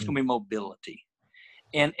 or it's going to be mobility.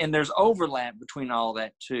 And there's overlap between all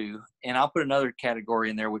that too. And I'll put another category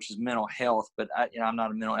in there, which is mental health, but I'm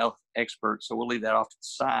not a mental health expert, so we'll leave that off to the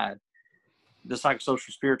side. The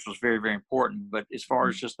psychosocial spiritual is very, very important, but as far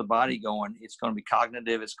as just the body going, it's going to be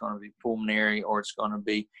cognitive, it's going to be pulmonary, or it's going to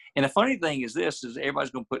be, and the funny thing is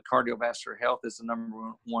everybody's going to put cardiovascular health as the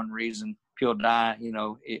number 1 reason people die,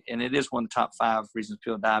 and it is one of the top 5 reasons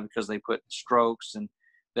people die, because they put strokes and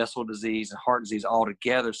vessel disease and heart disease all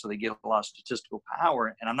together, so they get a lot of statistical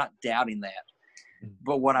power, and I'm not doubting that.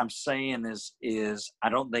 But what I'm saying is I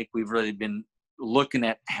don't think we've really been looking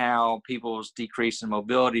at how people's decrease in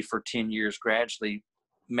mobility for 10 years gradually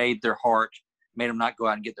made them not go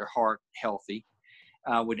out and get their heart healthy.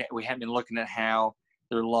 We haven't been looking at how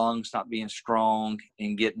their lungs not being strong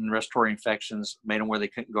and getting respiratory infections made them where they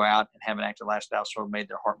couldn't go out and have an active lifestyle, so it made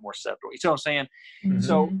their heart more susceptible. You see what I'm saying?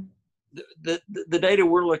 So the data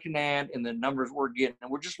we're looking at and the numbers we're getting, and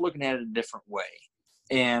we're just looking at it a different way.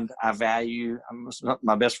 And I value one of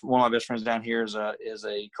my best friends down here is a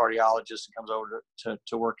cardiologist and comes over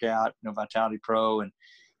to work out, Vitality Pro, and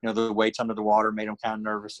the weights under the water made him kind of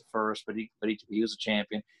nervous at first, but he was a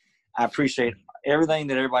champion. I appreciate everything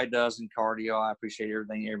that everybody does in cardio. I appreciate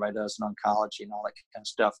everything everybody does in oncology and all that kind of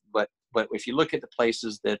stuff. But if you look at the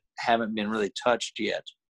places that haven't been really touched yet,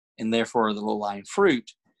 and therefore the low-lying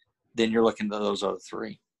fruit, then you're looking at those other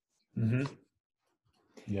 3.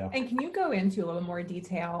 Yeah. And can you go into a little more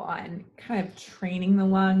detail on kind of training the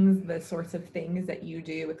lungs, the sorts of things that you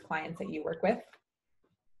do with clients that you work with?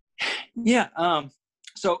 Yeah.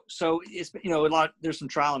 So it's, a lot, there's some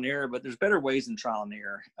trial and error, but there's better ways than trial and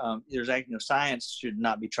error. There's science should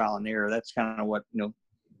not be trial and error. That's kind of what,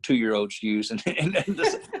 2-year-olds use and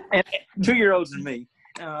 2-year-olds and me.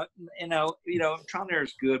 Trial and error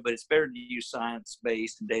is good, but it's better to use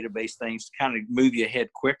science-based and data-based things to kind of move you ahead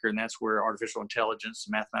quicker. And that's where artificial intelligence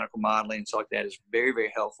and mathematical modeling and stuff like that is very,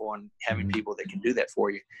 very helpful in having people that can do that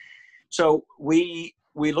for you. So we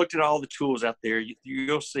looked at all the tools out there.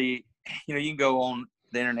 You'll see, you can go on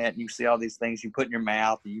the internet and you see all these things you put in your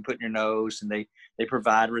mouth and you put in your nose, and they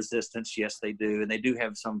provide resistance. Yes, they do. And they do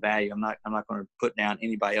have some value. I'm not going to put down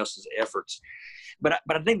anybody else's efforts, but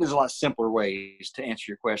I think there's a lot simpler ways to answer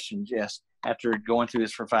your question, Jess, after going through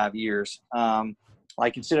this for 5 years.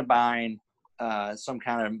 Like instead of buying some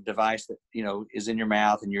kind of device that, is in your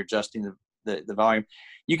mouth and you're adjusting the volume,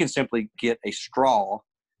 you can simply get a straw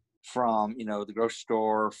from, the grocery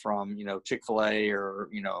store, from, Chick-fil-A or,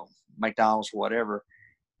 McDonald's or whatever.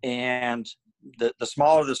 And the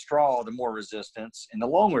smaller the straw, the more resistance, and the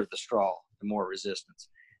longer the straw, the more resistance.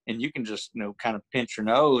 And you can just, kind of pinch your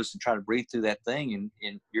nose and try to breathe through that thing.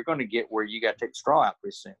 And you're going to get where you got to take the straw out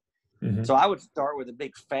pretty soon. Mm-hmm. So I would start with a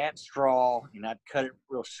big fat straw, and I'd cut it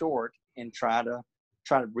real short and try to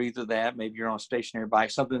breathe through that. Maybe you're on a stationary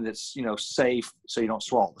bike, something that's, safe, so you don't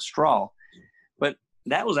swallow the straw. But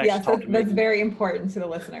that was actually that's very important to the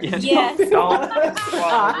listeners. Yes.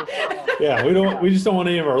 Yeah, we just don't want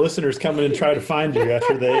any of our listeners coming and try to find you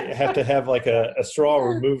after they have to have like a straw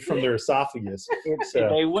removed from their esophagus. So.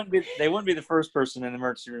 They wouldn't be the first person in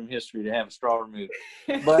emergency room history to have a straw removed.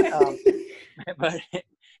 But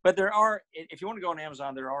but there are, if you want to go on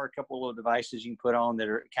Amazon, there are a couple of little devices you can put on that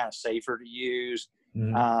are kind of safer to use.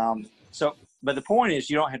 Mm-hmm. But the point is,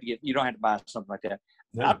 you don't have to buy something like that.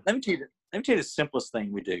 No. Let me tell you the simplest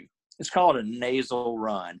thing we do. It's called a nasal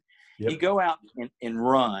run. Yep. You go out and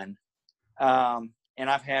run. And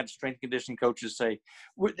I've had strength and conditioning coaches say,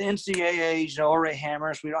 with the NCAAs, already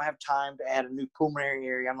hammers, we don't have time to add a new pulmonary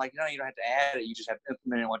area. I'm like, no, you don't have to add it. You just have to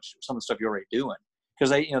implement it, watch some of the stuff you're already doing. Because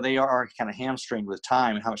they are kind of hamstringed with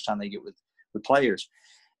time and how much time they get with players.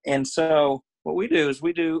 And so what we do is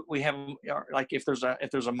we have, like, if there's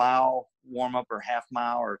a mile warm up or half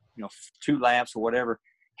mile or 2 laps or whatever,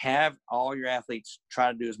 have all your athletes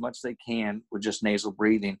try to do as much as they can with just nasal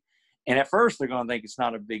breathing. And at first they're going to think it's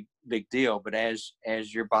not a big deal, but as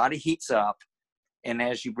your body heats up and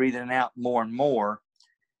as you breathe in and out more and more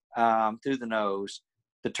through the nose,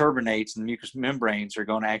 the turbinates and the mucous membranes are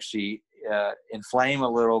going to actually inflame a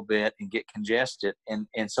little bit and get congested, and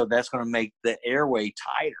so that's going to make the airway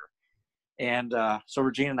tighter. And so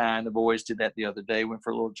Regina and I and the boys did that the other day. Went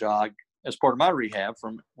for a little jog as part of my rehab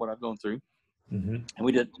from what I've gone through. Mm-hmm. And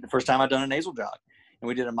we did the first time I'd done a nasal jog, and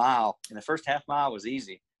we did a mile. And the first half mile was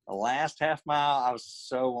easy. The last half mile, I was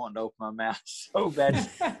so wanting to open my mouth so bad.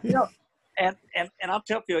 And I'll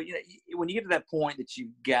tell you, when you get to that point that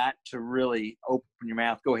you've got to really open your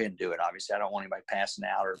mouth, go ahead and do it. Obviously, I don't want anybody passing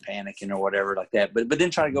out or panicking or whatever like that. But then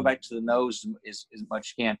try to go back to the nose as much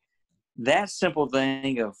as you can. That simple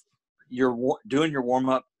thing of doing your warm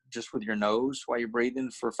up just with your nose while you're breathing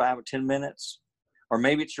for 5 or 10 minutes, or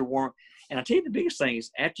maybe it's your warm. And I tell you, the biggest thing is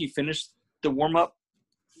after you finish the warm up,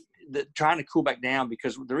 trying to cool back down,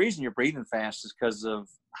 because the reason you're breathing fast is because of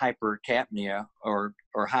hypercapnia or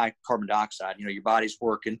high carbon dioxide. Your body's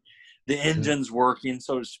working, the engine's working,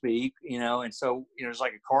 so to speak, and so, it's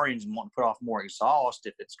like a car engine wanting to put off more exhaust.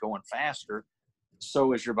 If it's going faster,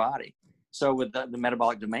 so is your body. So with the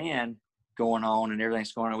metabolic demand going on and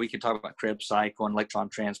everything's going on, we could talk about Krebs cycle and electron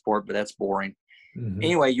transport, but that's boring. Mm-hmm.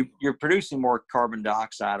 Anyway, you're producing more carbon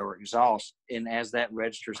dioxide or exhaust, and as that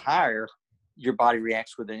registers higher, your body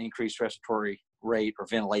reacts with an increased respiratory rate or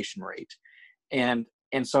ventilation rate. And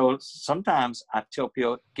so sometimes I tell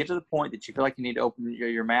people, get to the point that you feel like you need to open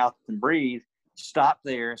your mouth and breathe, stop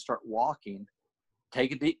there and start walking.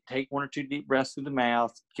 Take 1 or 2 deep breaths through the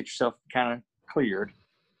mouth, get yourself kind of cleared,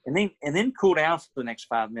 and then cool down for the next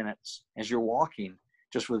 5 minutes as you're walking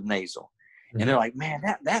just with nasal. Mm-hmm. And they're like, man,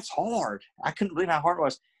 that's hard. I couldn't believe how hard it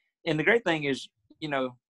was. And the great thing is,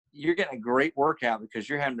 you're getting a great workout because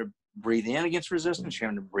you're having to breathe in against resistance, you're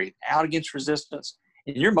having to breathe out against resistance,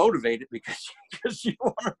 and you're motivated because you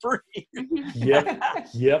want to breathe.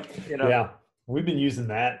 Yep. Yeah. We've been using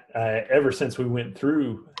that ever since we went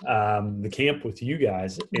through the camp with you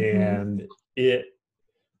guys. And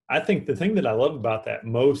I think the thing that I love about that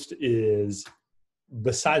most is,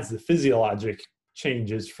 besides the physiologic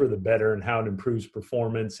changes for the better and how it improves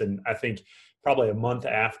performance. And I think probably a month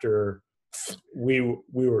after we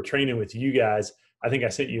were training with you guys, I think I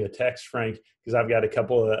sent you a text, Frank, because I've got a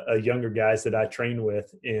couple of younger guys that I train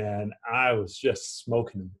with, and I was just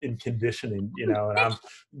smoking them in conditioning, and I'm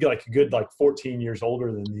like a good 14 years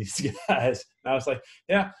older than these guys. And I was like,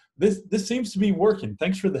 yeah, this seems to be working.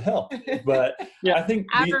 Thanks for the help. But yeah, I think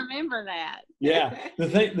I remember that. Yeah.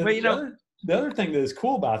 The other thing that is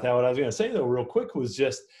cool about that, what I was going to say though, real quick, was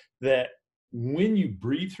just that when you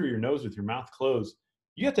breathe through your nose with your mouth closed,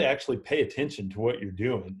 you have to actually pay attention to what you're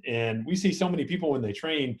doing. And we see so many people when they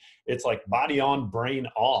train, it's like body on, brain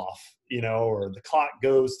off, or the clock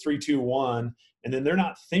goes 3, 2, 1, and then they're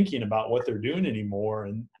not thinking about what they're doing anymore.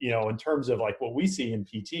 And, in terms of like what we see in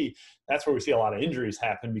PT, that's where we see a lot of injuries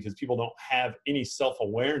happen because people don't have any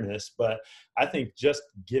self-awareness. But I think just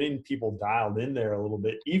getting people dialed in there a little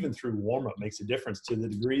bit, even through warm-up, makes a difference to the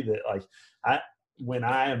degree that when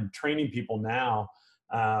I am training people now,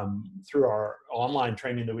 through our online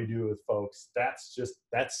training that we do with folks, that's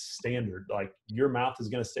standard. Like your mouth is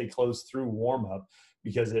going to stay closed through warm up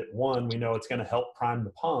because we know it's going to help prime the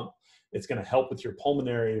pump. It's going to help with your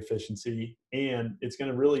pulmonary efficiency, and it's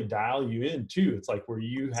going to really dial you in too. It's like where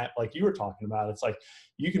you have, like you were talking about, it's like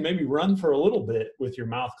you can maybe run for a little bit with your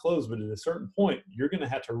mouth closed, but at a certain point, you're going to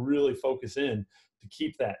have to really focus in to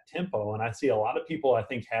keep that tempo. And I see a lot of people, I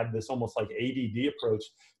think, have this almost like ADD approach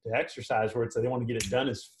to exercise where it's like they want to get it done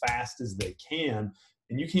as fast as they can.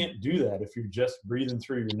 And you can't do that if you're just breathing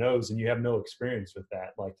through your nose and you have no experience with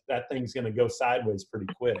that. Like that thing's going to go sideways pretty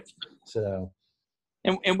quick. So.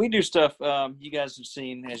 And we do stuff, you guys have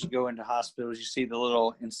seen as you go into hospitals, you see the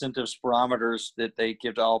little incentive spirometers that they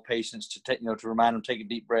give to all patients to take, to remind them to take a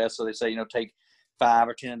deep breath. So they say, take 5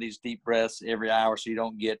 or 10 of these deep breaths every hour so you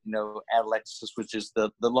don't get, atelectasis, which is the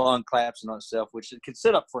lung collapsing on itself, which it could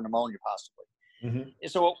set up for pneumonia possibly. Mm-hmm.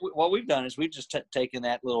 And so what we've done is we've just taken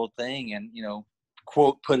that little thing and,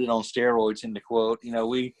 quote, put it on steroids, into quote.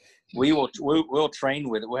 We'll train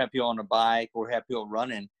with it. We'll have people on a bike or have people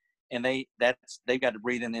running. And they've got to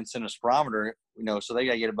breathe in the incentive spirometer, so they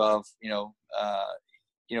got to get above,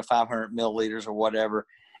 500 milliliters or whatever,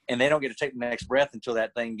 and they don't get to take the next breath until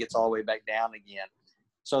that thing gets all the way back down again.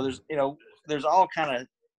 So there's all kind of,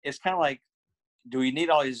 it's kind of like, do we need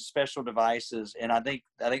all these special devices? And I think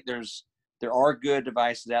there are good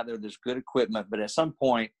devices out there. There's good equipment, but at some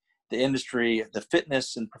point, the industry, the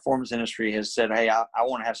fitness and performance industry, has said, hey, I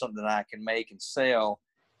want to have something that I can make and sell.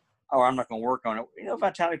 Oh, I'm not going to work on it.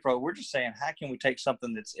 Vitality Pro, we're just saying, how can we take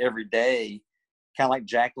something that's every day, kind of like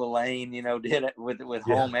Jack LaLanne, did it with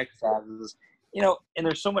home exercises, and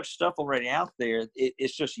there's so much stuff already out there.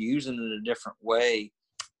 It's just using it a different way.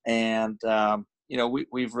 And,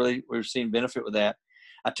 we've seen benefit with that.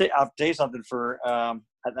 I'll tell you something I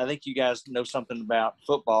think you guys know something about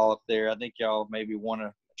football up there. I think y'all maybe won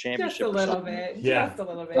a championship. Just a little bit. Yeah. Just a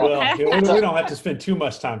little bit. Well, we don't have to spend too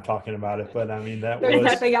much time talking about it, but I mean, there's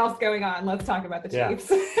nothing else going on. Let's talk about the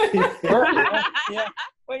Chiefs. Yeah.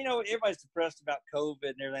 Well, everybody's depressed about COVID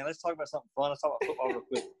and everything. Let's talk about something fun. Let's talk about football real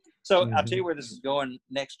quick. So I'll tell you where this is going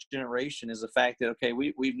next generation is the fact that, okay,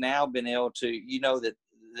 we've now been able to,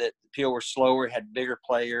 that people were slower, had bigger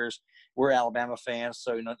players. We're Alabama fans,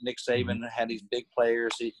 so Nick Saban had these big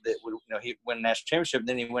players that would, he win a national championship.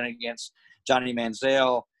 Then he went against Johnny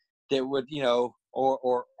Manziel, that would,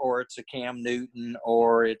 or it's a Cam Newton,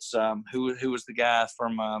 or it's who was the guy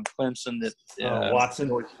from Clemson that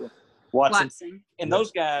Watson. And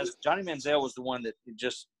those guys, Johnny Manziel was the one that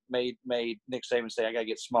just made Nick Saban say, I got to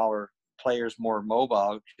get smaller players, more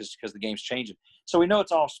mobile, because the game's changing. So we know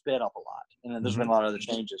it's all sped up a lot, and then there's been a lot of other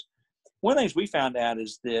changes. One of the things we found out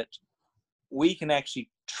is that we can actually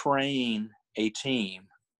train a team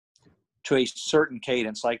to a certain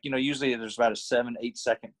cadence. Like, usually there's about a 7-8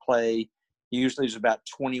 second play. Usually there's about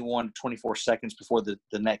 21 to 24 seconds before the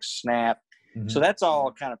next snap. Mm-hmm. So that's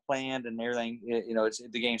all kind of planned and everything, it's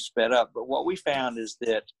the game's sped up. But what we found is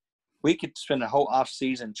that we could spend a whole off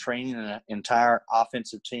season training an entire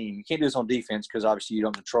offensive team. You can't do this on defense because obviously you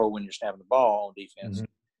don't control when you're snapping the ball on defense. Mm-hmm.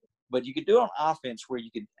 But you could do it on offense where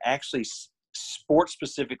you could actually sport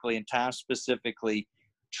specifically and time specifically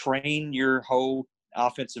train your whole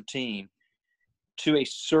offensive team to a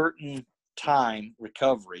certain time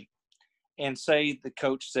recovery. And say the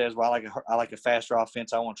coach says, well, I like a faster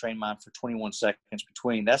offense. I want to train mine for 21 seconds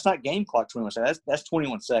between. That's not game clock 21 seconds. That's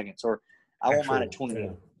 21 seconds. Or I want mine at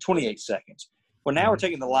 28 seconds. Well, now we're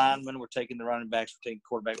taking the linemen, we're taking the running backs, we're taking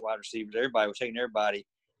quarterback, wide receivers, everybody. We're taking everybody,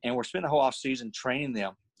 and we're spending the whole offseason training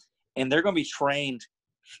them. And they're going to be trained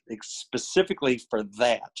specifically for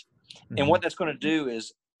that. Mm-hmm. And what that's going to do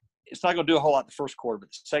is it's not going to do a whole lot the first quarter, but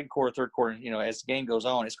the second quarter, third quarter, as the game goes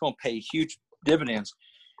on, it's going to pay huge dividends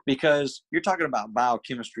because you're talking about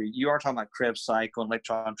biochemistry. You are talking about Krebs cycle,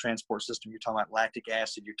 electron transport system. You're talking about lactic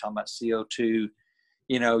acid. You're talking about CO2.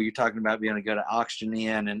 You're talking about being able to go to oxygen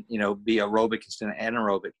in and, be aerobic instead of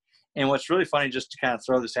anaerobic. And what's really funny, just to kind of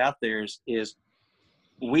throw this out there, is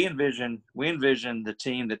we envision the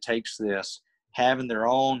team that takes this having their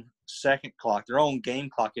own second clock, their own game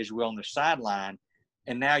clock, as you will, on their sideline.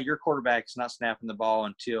 And now your quarterback is not snapping the ball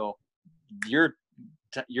until your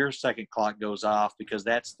second clock goes off, because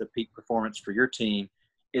that's the peak performance for your team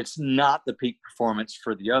it's not the peak performance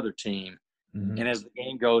for the other team. Mm-hmm. And as the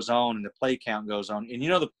game goes on and the play count goes on, and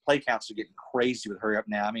the play counts are getting crazy with hurry up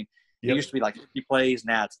now. I mean, it used to be like 50 plays.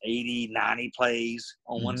 Now it's 80, 90 plays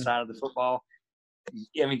on one side of the football.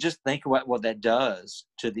 I mean, just think about what that does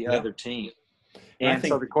to the other team. And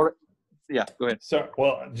so the court, go ahead. So,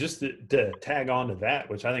 well, just to tag on to that,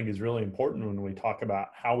 which I think is really important when we talk about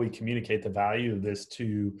how we communicate the value of this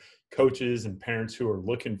to coaches and parents who are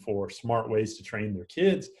looking for smart ways to train their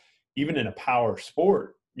kids, even in a power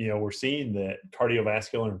sport. We're seeing that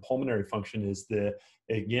cardiovascular and pulmonary function is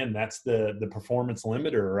that's the performance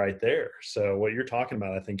limiter right there. So what you're talking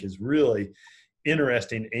about, I think, is really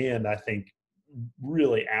interesting, and I think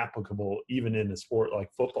really applicable even in a sport like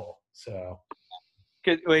football. So,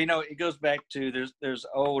 well, it goes back to there's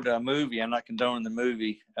old movie. I'm not condoning the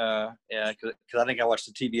movie, because I think I watched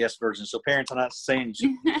the TBS version. So parents, I'm not saying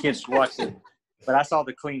kids should watch it, but I saw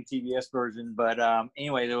the clean TBS version. But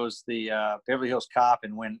anyway, there was the Beverly Hills Cop,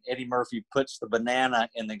 and when Eddie Murphy puts the banana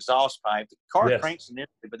in the exhaust pipe, the car cranks initially,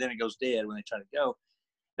 but then it goes dead when they try to go.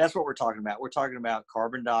 That's what we're talking about. We're talking about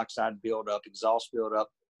carbon dioxide buildup, exhaust buildup,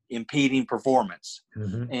 impeding performance,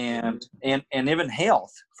 and even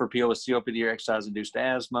health for people with COPD or exercise-induced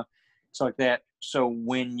asthma, stuff like that. So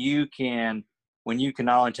when you can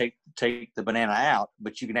not only take the banana out,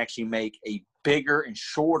 but you can actually make a bigger and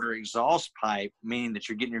shorter exhaust pipe, meaning that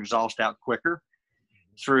you're getting your exhaust out quicker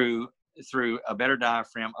through a better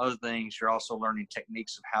diaphragm, other things. You're also learning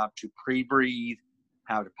techniques of how to pre-breathe,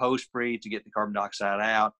 how to post-breathe to get the carbon dioxide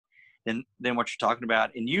out. Then what you're talking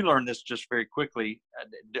about, and you learned this just very quickly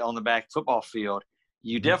on the back football field,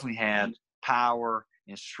 you definitely had power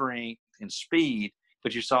and strength and speed,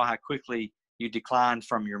 but you saw how quickly you declined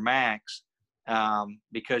from your max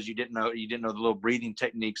because you didn't know the little breathing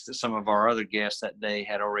techniques that some of our other guests that day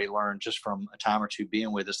had already learned just from a time or two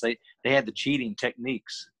being with us. They had the cheating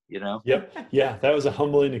techniques. Yep. Yeah, that was a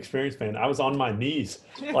humbling experience, man. I was on my knees,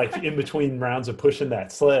 like in between rounds of pushing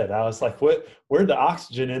that sled. I was like, where'd the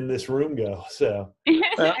oxygen in this room go? So and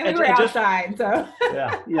we were outside, so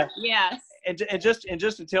yeah. Yes. And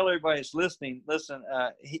just to tell everybody that's listening, listen,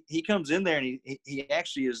 he comes in there and he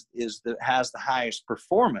actually has the highest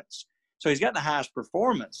performance. So he's got the highest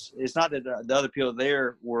performance. It's not that the other people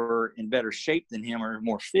there were in better shape than him or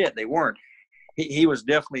more fit. They weren't. He was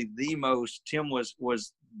definitely the most. Tim was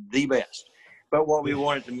the best. But what we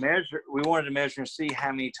wanted to measure and see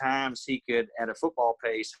how many times he could, at a football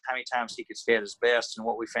pace, how many times he could stay at his best. And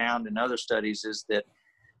what we found in other studies is that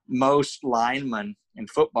most linemen in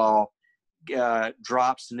football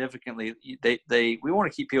drop significantly. We want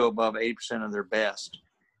to keep people above 80% of their best.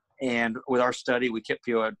 And with our study, we kept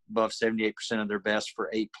people above 78% of their best for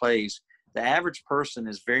 8 plays. The average person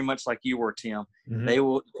is very much like you were, Tim. They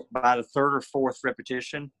will, by the 3rd or 4th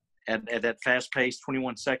repetition at that fast pace,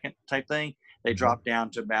 21-second type thing, they drop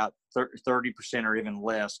down to about 30% or even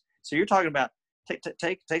less. So you're talking about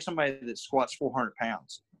take somebody that squats 400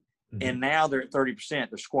 pounds, and now they're at 30%.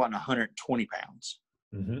 They're squatting 120 pounds.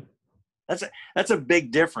 That's a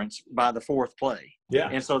big difference by the 4th play. Yeah.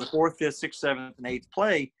 And so the 4th, 5th, 6th, 7th, and 8th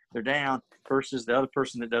play, they're down versus the other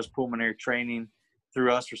person that does pulmonary training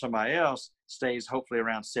through us or somebody else stays hopefully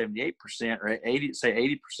around 78% or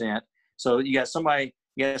 80%. So you got somebody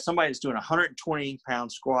that's doing a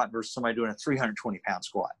 120-pound squat versus somebody doing a 320-pound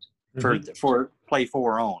squat for play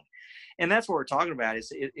 4 on. And that's what we're talking about.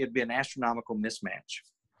 It'd be an astronomical mismatch.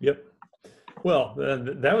 Yep. Well,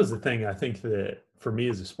 that was the thing I think that for me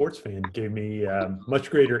as a sports fan gave me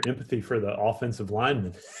much greater empathy for the offensive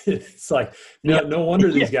linemen. It's like, no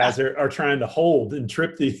wonder these guys are trying to hold and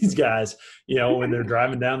trip these guys, when they're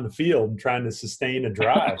driving down the field and trying to sustain a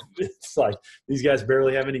drive. It's like these guys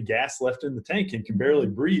barely have any gas left in the tank and can barely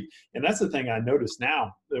breathe. And that's the thing I notice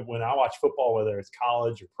now that when I watch football, whether it's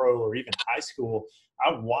college or pro or even high school,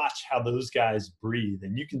 I watch how those guys breathe.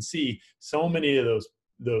 And you can see so many of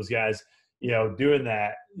those guys doing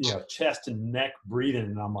that, chest and neck breathing.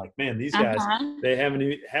 And I'm like, man, these guys, they haven't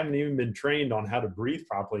even been trained on how to breathe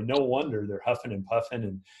properly. No wonder they're huffing and puffing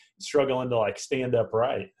and struggling to like stand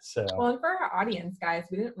upright. So, well, and for our audience, guys,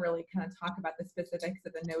 we didn't really kind of talk about the specifics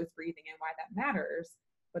of the nose breathing and why that matters.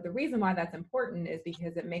 But the reason why that's important is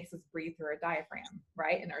because it makes us breathe through our diaphragm,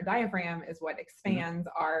 right? And our diaphragm is what expands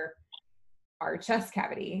our chest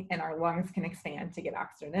cavity, and our lungs can expand to get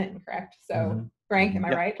oxygen in, correct? So, Frank, am I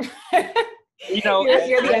right?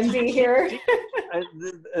 You're the MD here.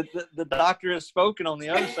 The doctor has spoken on the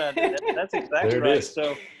other side. That's exactly right. Is.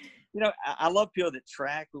 So, I love people that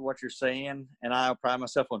track with what you're saying, and I pride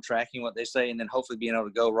myself on tracking what they say, and then hopefully being able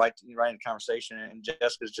to go right in the conversation. And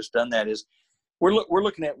Jessica's just done that. Is we're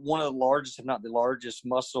looking at one of the largest, if not the largest,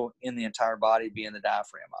 muscle in the entire body being the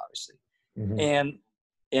diaphragm, obviously,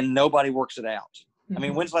 and nobody works it out. I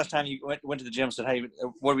mean, when's the last time you went to the gym and said, "Hey,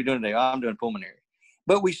 what are we doing today?" "Oh, I'm doing pulmonary,"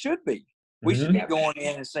 but we should be. We should be going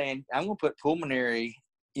in and saying, "I'm going to put pulmonary,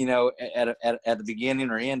 at the beginning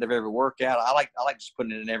or end of every workout." I like just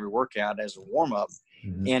putting it in every workout as a warm up.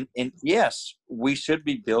 And yes, we should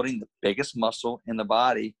be building the biggest muscle in the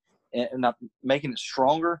body and not making it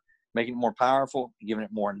stronger, making it more powerful, giving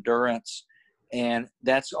it more endurance. And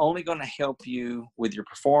that's only going to help you with your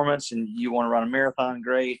performance. And you want to run a marathon,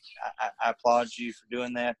 great. I applaud you for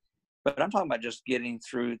doing that. But I'm talking about just getting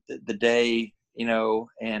through the day,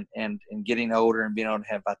 and getting older and being able to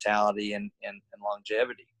have vitality and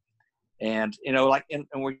longevity. And,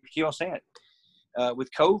 and we keep on saying it, with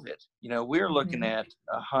COVID, we're looking at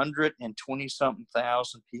 120-something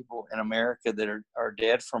thousand people in America that are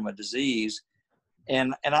dead from a disease.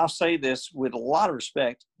 And I'll say this with a lot of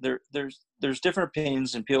respect. There's different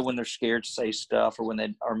opinions, and people, when they're scared to say stuff or when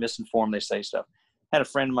they are misinformed, they say stuff. I had a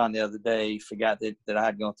friend of mine the other day forgot that I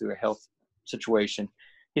had gone through a health situation.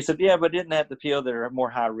 He said, "Yeah, but isn't that the people that are more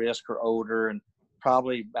high risk or older and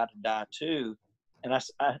probably about to die too?" And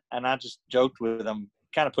I just joked with him,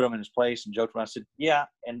 kind of put him in his place and joked with him. I said, "Yeah,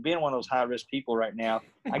 and being one of those high risk people right now,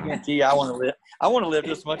 I guarantee you, I want to live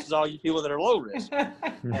just as much as all you people that are low risk."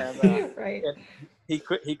 And, right. and he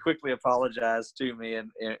quickly apologized to me,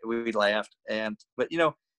 and we laughed. But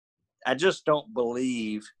I just don't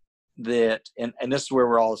believe that, and this is where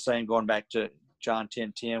we're all the same, going back to John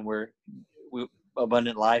 10:10, where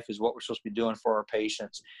abundant life is what we're supposed to be doing for our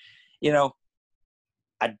patients.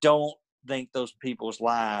 I don't think those people's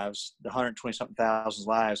lives, the 120-something thousand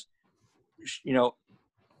lives,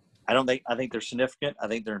 I think they're significant. I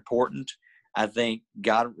think they're important. I think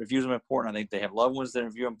God reviews them important. I think they have loved ones that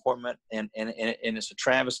review important. And it's a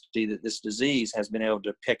travesty that this disease has been able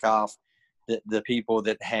to pick off the people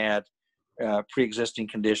that had pre-existing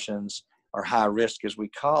conditions or high risk, as we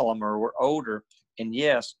call them, or were older. And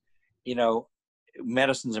yes,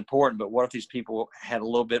 medicine's important, but what if these people had a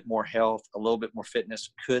little bit more health, a little bit more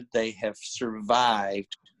fitness? Could they have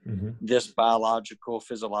survived this biological,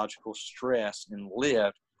 physiological stress and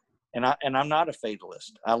lived? And I'm not a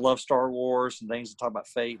fatalist. I love Star Wars and things that talk about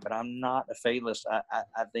fate, but I'm not a fatalist.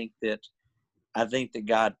 I think that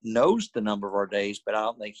God knows the number of our days, but I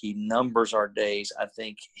don't think He numbers our days. I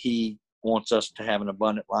think He wants us to have an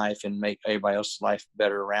abundant life and make everybody else's life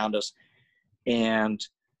better around us. And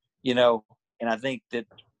and I think that's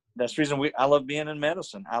the reason I love being in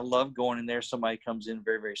medicine. I love going in there. Somebody comes in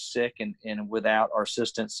very, very sick, and without our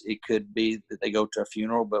assistance, it could be that they go to a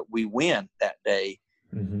funeral, but we win that day.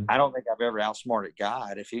 I don't think I've ever outsmarted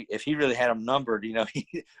God. If he really had them numbered,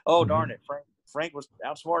 darn it, Frank was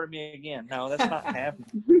outsmarted me again. No, that's not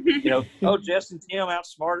happening. Jess and Tim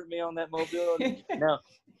outsmarted me on that mobility.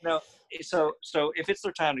 No. So if it's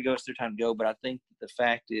their time to go, it's their time to go. But I think the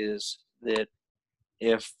fact is that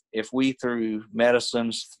if we, through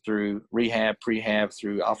medicines, through rehab, prehab,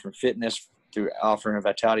 through offering fitness, through offering a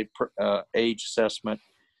vitality age assessment,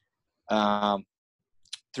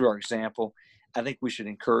 through our example, I think we should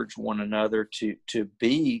encourage one another to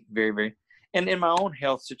be very, very. And in my own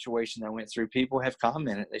health situation that I went through, people have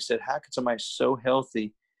commented. They said, "How could somebody so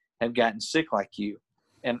healthy have gotten sick like you?"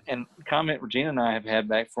 And the comment Regina and I have had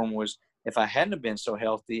back from was, if I hadn't have been so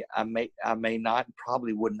healthy, I may not,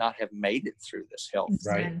 probably would not have made it through this health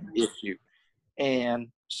issue.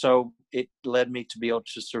 And so it led me to be able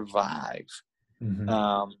to survive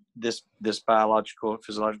this biological,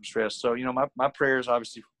 physiological stress. So, my prayers,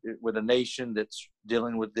 obviously, with a nation that's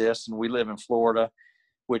dealing with this, and we live in Florida,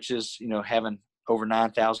 which is, having over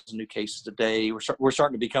 9,000 new cases a day. We're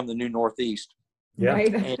starting to become the new Northeast. Yeah.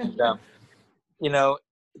 Right. And,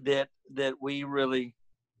 that we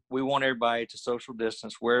want everybody to social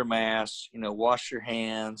distance, wear masks, wash your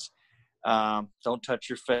hands, don't touch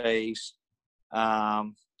your face,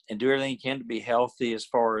 and do everything you can to be healthy as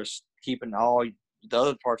far as keeping all the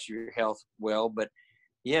other parts of your health well. But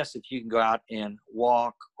yes, if you can go out and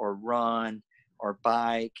walk or run or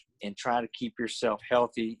bike and try to keep yourself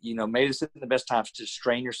healthy, maybe this isn't the best time to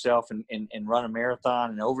strain yourself and run a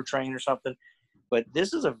marathon and overtrain or something. But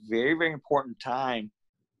this is a very, very important time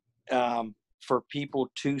for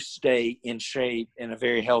people to stay in shape in a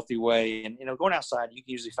very healthy way. And, going outside, you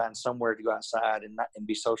can usually find somewhere to go outside and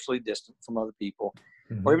be socially distant from other people.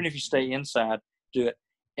 Or even if you stay inside, do it.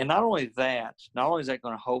 And not only is that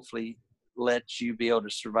going to hopefully let you be able to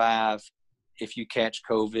survive if you catch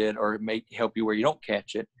COVID, or it may help you where you don't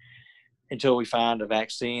catch it until we find a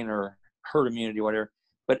vaccine or herd immunity, whatever.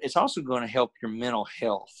 But it's also going to help your mental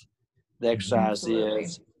health. The exercise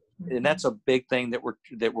is And that's a big thing that we're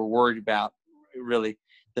worried about. Really,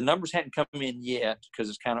 the numbers hadn't come in yet because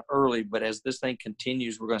it's kind of early, but as this thing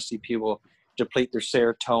continues, we're going to see people deplete their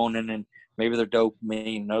serotonin and maybe their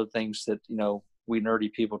dopamine and other things that, we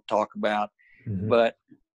nerdy people talk about. But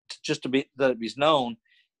just that it be known,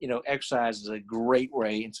 exercise is a great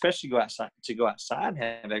way, especially to go outside and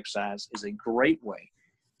have exercise is a great way.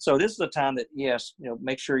 So this is a time that, yes,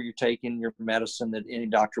 make sure you're taking your medicine that any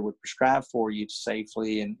doctor would prescribe for you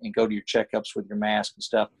safely and go to your checkups with your mask and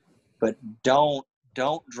stuff, but don't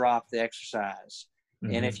drop the exercise.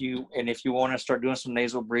 And if you want to start doing some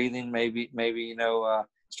nasal breathing, maybe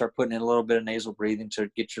start putting in a little bit of nasal breathing to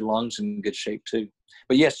get your lungs in good shape too.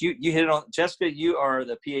 But yes, you hit it on, Jessica. You are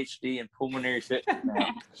the PhD in pulmonary fitness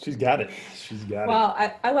now. She's got it. Well,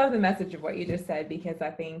 I love the message of what you just said, because I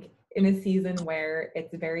think in a season where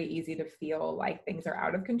it's very easy to feel like things are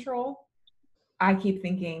out of control, I keep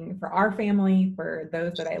thinking for our family, for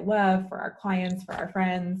those that I love, for our clients, for our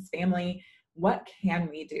friends, family, what can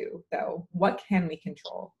we do though? What can we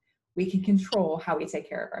control? We can control how we take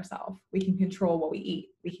care of ourselves. We can control what we eat.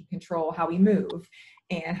 We can control how we move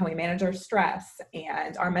and how we manage our stress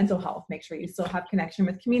and our mental health. Make sure you still have connection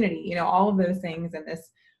with community, all of those things in this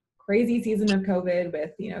crazy season of COVID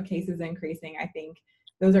with, cases increasing. I think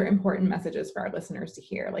those are important messages for our listeners to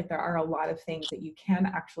hear. Like, there are a lot of things that you can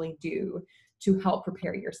actually do to help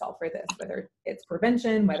prepare yourself for this, whether it's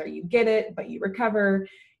prevention, whether you get it, but you recover.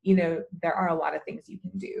 There are a lot of things you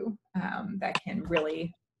can do that can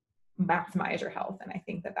really maximize your health. And I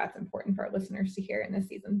think that that's important for our listeners to hear in this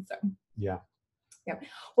season. So, yeah. Yep.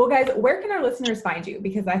 Well, guys, where can our listeners find you?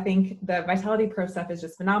 Because I think the Vitality Pro stuff is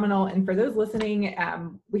just phenomenal. And for those listening,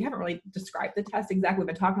 we haven't really described the test exactly. We've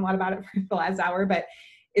been talking a lot about it for the last hour, but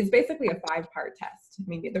it's basically a 5-part test. I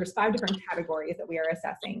mean, there's 5 different categories that we are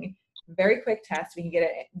assessing. Very quick test. We can get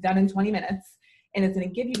it done in 20 minutes, and it's going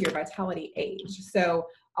to give you your vitality age. So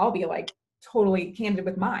I'll be like totally candid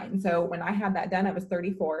with mine. So when I had that done, I was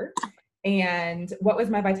 34. And what was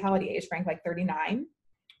my vitality age, Frank? Like 39?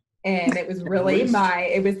 And it was really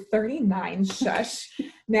it was 39, shush.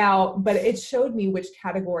 Now, but it showed me which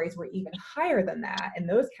categories were even higher than that. And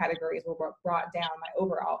those categories were what brought down my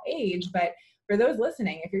overall age. But for those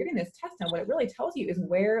listening, if you're getting this test done, what it really tells you is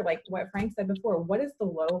where, like what Frank said before, what is the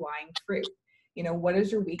low-lying fruit? What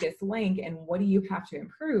is your weakest link and what do you have to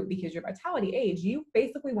improve? Because your vitality age, you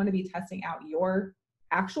basically want to be testing out your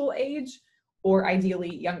actual age, or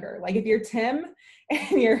ideally younger. Like if you're Tim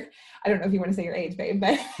and I don't know if you want to say your age, babe,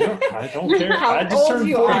 but no, I don't care. I just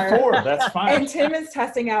turned 44. That's fine. And Tim is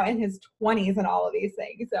testing out in his 20s and all of these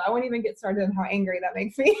things. So I won't even get started on how angry that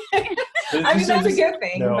makes me. I mean, that's a good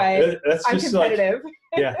thing, but that's I'm competitive.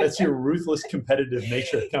 That's your ruthless competitive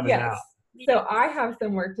nature coming out. So I have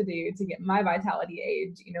some work to do to get my vitality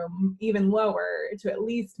age, even lower to at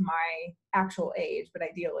least my actual age, but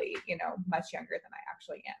ideally, much younger than I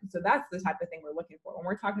actually am. So that's the type of thing we're looking for. When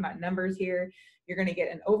we're talking about numbers here, you're going to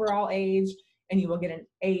get an overall age and you will get an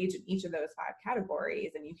age in each of those 5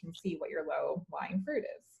 categories, and you can see what your low lying fruit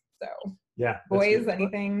is. So yeah, boys,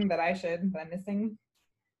 anything that I'm missing?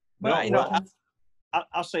 Well,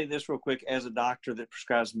 I'll say this real quick. As a doctor that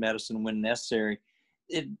prescribes medicine when necessary,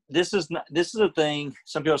 this is a thing.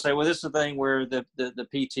 Some people say, well, this is a thing where the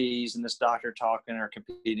PTs and this doctor talking are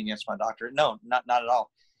competing against my doctor. No, not at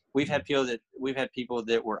all. We've had people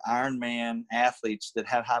that were Ironman athletes that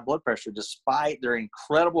had high blood pressure despite their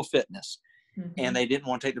incredible fitness, and they didn't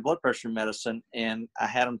want to take the blood pressure medicine. And I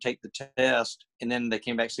had them take the test, and then they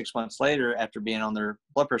came back 6 months later after being on their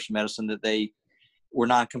blood pressure medicine that they were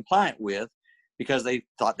non-compliant with, because they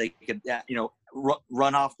thought they could,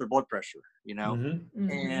 run off their blood pressure,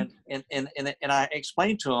 and I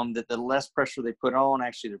explained to them that the less pressure they put on,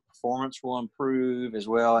 actually their performance will improve as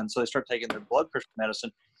well. And so they start taking their blood pressure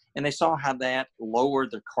medicine, and they saw how that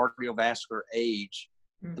lowered their cardiovascular age,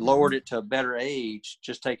 lowered it to a better age,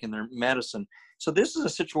 just taking their medicine. So this is a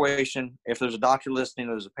situation, if there's a doctor listening,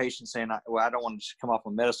 or there's a patient saying, well, I don't want to just come off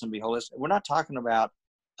of medicine and be holistic. We're not talking about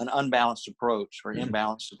an unbalanced approach or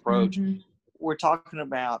imbalanced approach. We're talking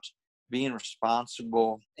about being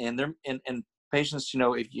responsible, and patients,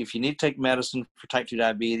 if you need to take medicine for type 2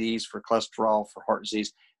 diabetes, for cholesterol, for heart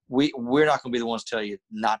disease, we're not going to be the ones to tell you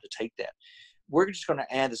not to take that. We're just going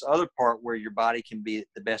to add this other part where your body can be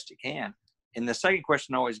the best it can. And the second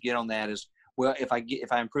question I always get on that is, well, if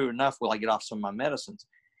I improve enough, will I get off some of my medicines?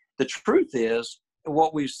 The truth is,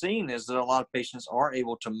 what we've seen is that a lot of patients are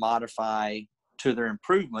able to modify to their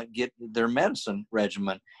improvement, get their medicine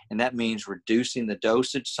regimen. And that means reducing the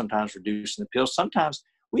dosage, sometimes reducing the pills. Sometimes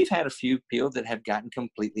we've had a few people that have gotten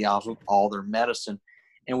completely off of all their medicine.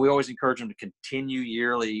 And we always encourage them to continue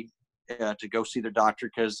yearly to go see their doctor,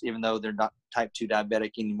 because even though they're not type 2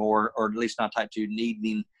 diabetic anymore, or at least not type 2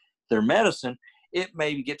 needing their medicine, it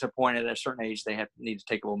may get to a point at a certain age they need to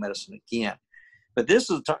take a little medicine again. But this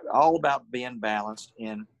is all about being balanced.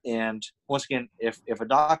 And once again, if a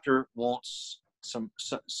doctor wants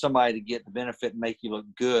somebody to get the benefit and make you look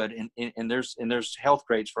good, and there's health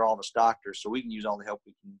grades for all of us doctors, so we can use all the help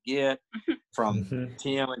we can get from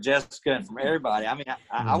Tim and Jessica and from everybody. I mean,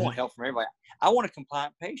 I want help from everybody. I want a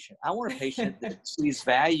compliant patient. I want a patient that sees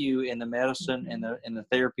value in the medicine and the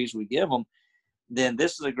therapies we give them. Then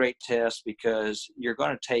this is a great test, because you're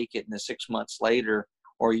going to take it, and then 6 months later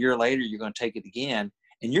or a year later, you're going to take it again,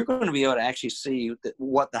 and you're going to be able to actually see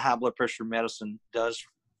what the high blood pressure medicine does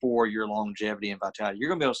for your longevity and vitality. You're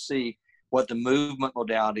going to be able to see what the movement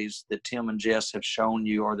modalities that Tim and Jess have shown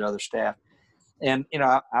you, or the other staff. And,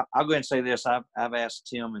 I'll go ahead and say this. I've asked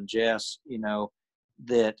Tim and Jess,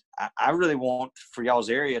 that I really want for y'all's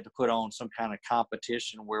area to put on some kind of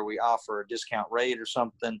competition where we offer a discount rate or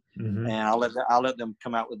something. And I'll let them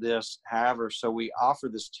come out with this. However, so we offer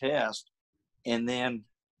this test, and then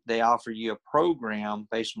they offer you a program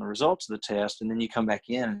based on the results of the test. And then you come back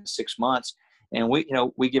in 6 months, and we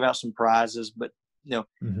give out some prizes, but,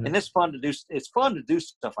 and it's fun to do. It's fun to do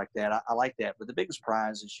stuff like that. I like that. But the biggest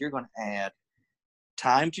prize is you're going to add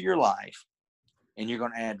time to your life, and you're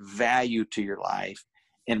going to add value to your life.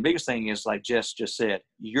 And the biggest thing is, like Jess just said,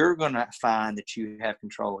 you're going to find that you have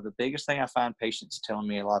control. The biggest thing I find patients telling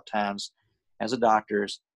me a lot of times as a doctor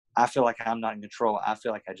is, I feel like I'm not in control. I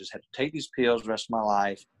feel like I just have to take these pills the rest of my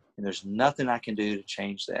life, and there's nothing I can do to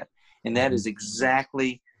change that. And that is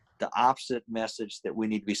exactly the opposite message that we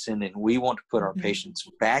need to be sending. We want to put our patients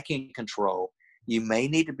back in control. You may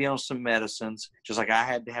need to be on some medicines, just like I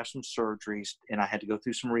had to have some surgeries, and I had to go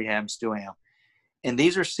through some rehab, and still am. And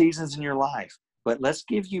these are seasons in your life, but let's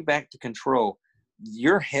give you back to control.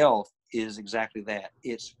 Your health is exactly that.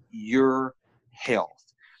 It's your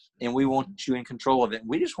health. And we want you in control of it. And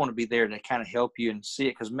we just want to be there to kind of help you and see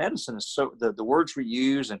it, because medicine is so, the words we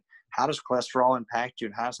use, and how does cholesterol impact you,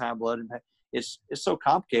 and how does high blood impact, it's so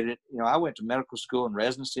complicated. I went to medical school and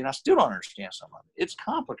residency, and I still don't understand some of it. It's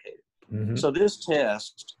complicated. So this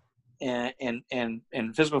test and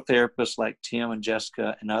physical therapists like Tim and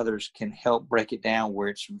Jessica and others can help break it down where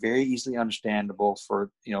it's very easily understandable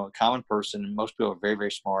for, a common person. And most people are very,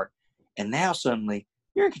 very smart. And now suddenly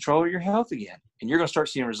you're in control of your health again, and you're going to start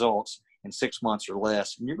seeing results in 6 months or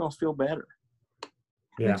less, and you're going to feel better.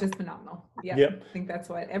 Yeah. Which is phenomenal. Yep. I think that's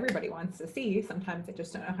what everybody wants to see. Sometimes they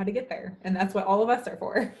just don't know how to get there. And that's what all of us are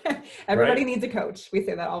for. Everybody needs a coach. We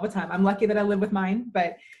say that all the time. I'm lucky that I live with mine,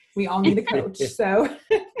 but we all need a coach. So,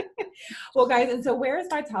 well, guys, and so where is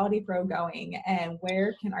Vitality Pro going, and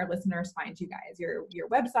where can our listeners find you guys? Your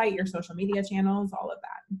website, your social media channels, all of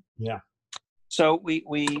that. Yeah. So we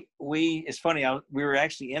it's funny. We were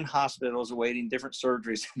actually in hospitals awaiting different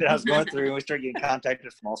surgeries that I was going through, and we started getting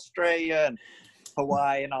contacted from Australia and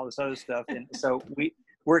Hawaii and all this other stuff. And so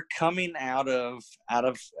we're coming out of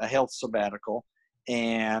a health sabbatical.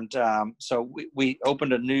 And so we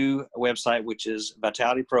opened a new website, which is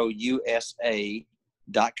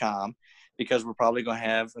vitalityprousa.com, because we're probably going to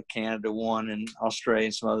have a Canada one and Australia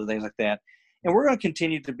and some other things like that. And we're going to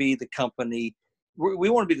continue to be the company. We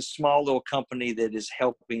want to be the small little company that is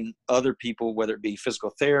helping other people, whether it be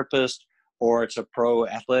physical therapists or it's a pro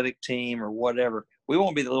athletic team or whatever. We want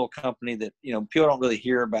to be the little company that, people don't really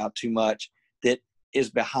hear about too much, that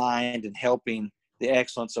is behind and helping the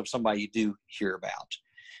excellence of somebody you do hear about,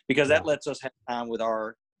 because that lets us have time with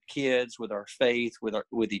our kids, with our faith,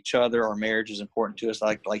 with each other. Our marriage is important to us,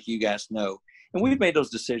 like you guys know, and we've made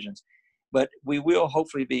those decisions. But we will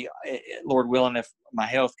hopefully be, Lord willing, if my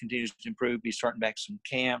health continues to improve, be starting back some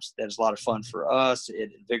camps. That is a lot of fun for us.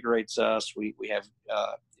 It invigorates us. We have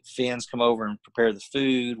Finn's come over and prepare the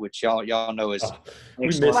food, which y'all know is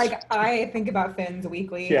excellent. Like, I think about Finn's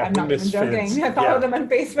weekly. Yeah, I'm not even joking. Finn's. I follow them on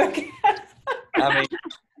Facebook. I mean,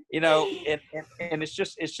 and it's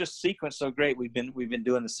just sequenced so great. We've been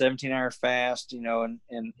doing the 17-hour fast, and our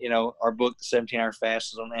book, The 17-Hour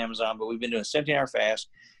Fast, is on Amazon, but we've been doing a 17-hour fast.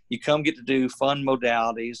 You come get to do fun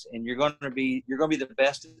modalities, and you're going to be the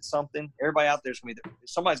best at something. Everybody out there's going to be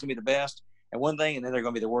somebody's going to be the best at one thing, and then they're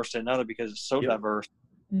going to be the worst at another, because it's so diverse.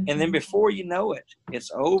 And then before you know it,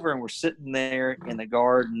 it's over, and we're sitting there in the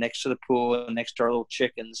garden next to the pool, next to our little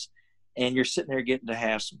chickens, and you're sitting there getting to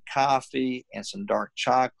have some coffee and some dark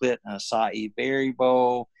chocolate and a acai berry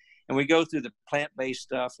bowl. And we go through the plant-based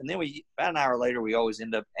stuff, and then about an hour later, we always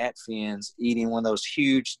end up at Finn's eating one of those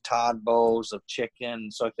huge Todd bowls of chicken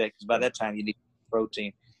and stuff like that, because by that time you need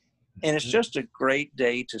protein. And it's just a great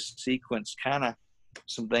day to sequence kind of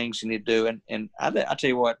some things you need to do. And I tell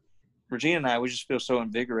you what, Regina and I, we just feel so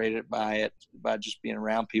invigorated by it, by just being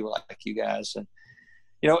around people like you guys. And,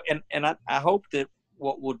 and I hope that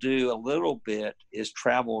what we'll do a little bit is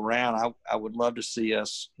travel around. I would love to see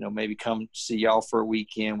us, maybe come see y'all for a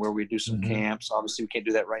weekend where we do some camps. Obviously we can't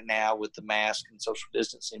do that right now with the mask and social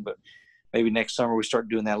distancing, but maybe next summer we start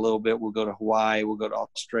doing that a little bit. We'll go to Hawaii, we'll go to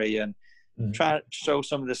Australia, and try to show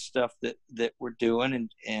some of this stuff that we're doing.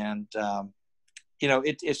 And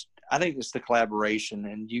it's, I think it's the collaboration,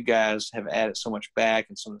 and you guys have added so much back,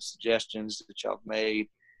 and some of the suggestions that y'all have made.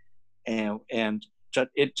 And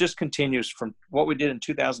it just continues from what we did in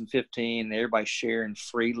 2015, everybody sharing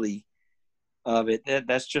freely of it.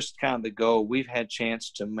 That's just kind of the goal. We've had chance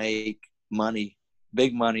to make money,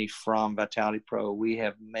 big money from Vitality Pro. We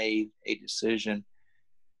have made a decision,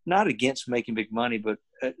 not against making big money, but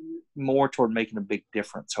more toward making a big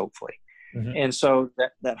difference, hopefully. And so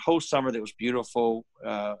that whole summer that was beautiful,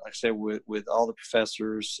 like I said, with all the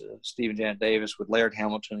professors, Steve and Janet Davis, with Laird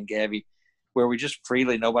Hamilton and Gabby, where we just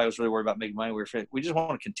freely, nobody was really worried about making money. We just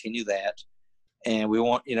want to continue that. And we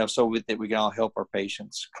want, so that we can all help our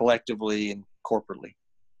patients collectively and corporately.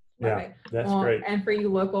 Yeah, that's great. And for you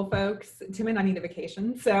local folks, Tim and I need a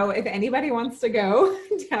vacation. So if anybody wants to go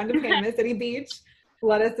down to Panama City Beach,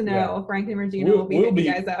 let us know. Yeah. Frank and Regina will be picking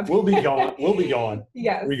you guys up. We'll be gone. We'll be gone.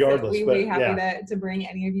 Yes. Regardless. So we'd be happy to bring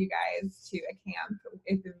any of you guys to a camp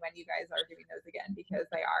if and when you guys are doing those again, because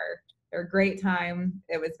they're a great time.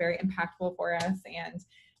 It was very impactful for us. And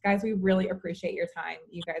guys, we really appreciate your time.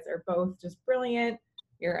 You guys are both just brilliant.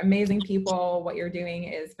 You're amazing people. What you're doing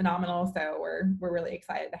is phenomenal. So we're really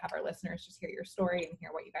excited to have our listeners just hear your story and hear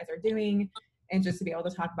what you guys are doing, and just to be able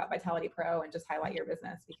to talk about Vitality Pro and just highlight your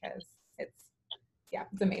business, because it's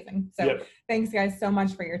amazing. So Thanks guys so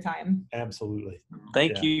much for your time. Absolutely.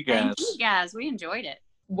 Thank you guys. Thank you guys. We enjoyed it.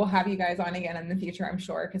 We'll have you guys on again in the future, I'm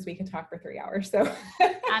sure, because we could talk for 3 hours. So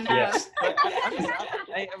I know. Yes.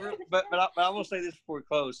 But I will say this before we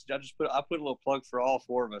close. I put a little plug for all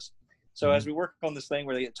 4 of us. So as we work on this thing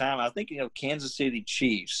where they get time, I think, Kansas City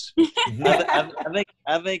Chiefs.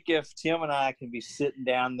 I think if Tim and I can be sitting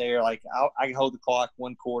down there, like I can hold the clock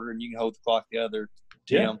one quarter and you can hold the clock the other,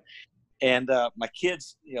 Tim. Yeah. And my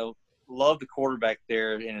kids, love the quarterback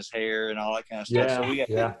there in his hair and all that kind of stuff. Yeah, so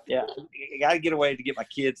we got to get away to get my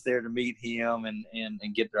kids there to meet him and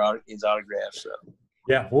get his autographs. So.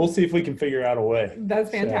 Yeah, we'll see if we can figure out a way. That's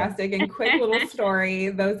fantastic. And quick little story,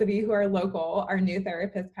 those of you who are local, our new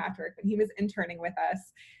therapist, Patrick, when he was interning with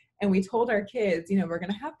us, and we told our kids, we're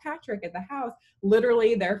going to have Patrick at the house.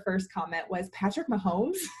 Literally, their first comment was, Patrick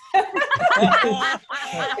Mahomes?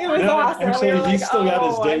 It was awesome. Actually, he's still got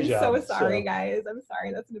his day job. I'm so sorry, guys. I'm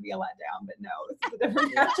sorry. That's going to be a letdown. But no, this is a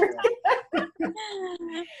different Patrick.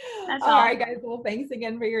 All right, guys. Well, thanks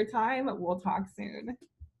again for your time. We'll talk soon.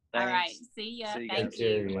 Thanks. All right. See ya. Thank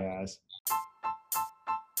you. Guys.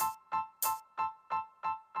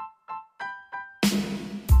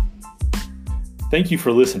 Thank you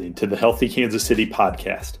for listening to the Healthy Kansas City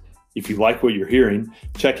podcast. If you like what you're hearing,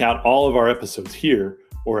 check out all of our episodes here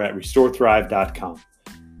or at restorethrive.com.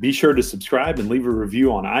 Be sure to subscribe and leave a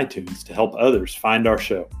review on iTunes to help others find our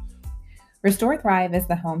show. Restore Thrive is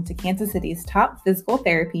the home to Kansas City's top physical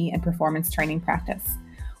therapy and performance training practice.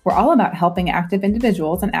 We're all about helping active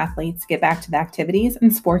individuals and athletes get back to the activities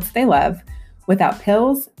and sports they love without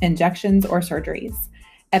pills, injections, or surgeries.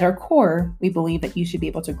 At our core, we believe that you should be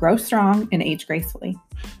able to grow strong and age gracefully.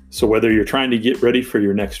 So whether you're trying to get ready for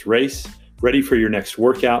your next race, ready for your next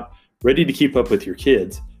workout, ready to keep up with your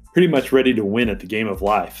kids, pretty much ready to win at the game of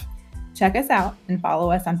life. Check us out and follow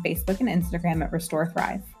us on Facebook and Instagram at Restore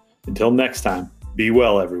Thrive. Until next time, be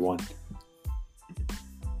well, everyone.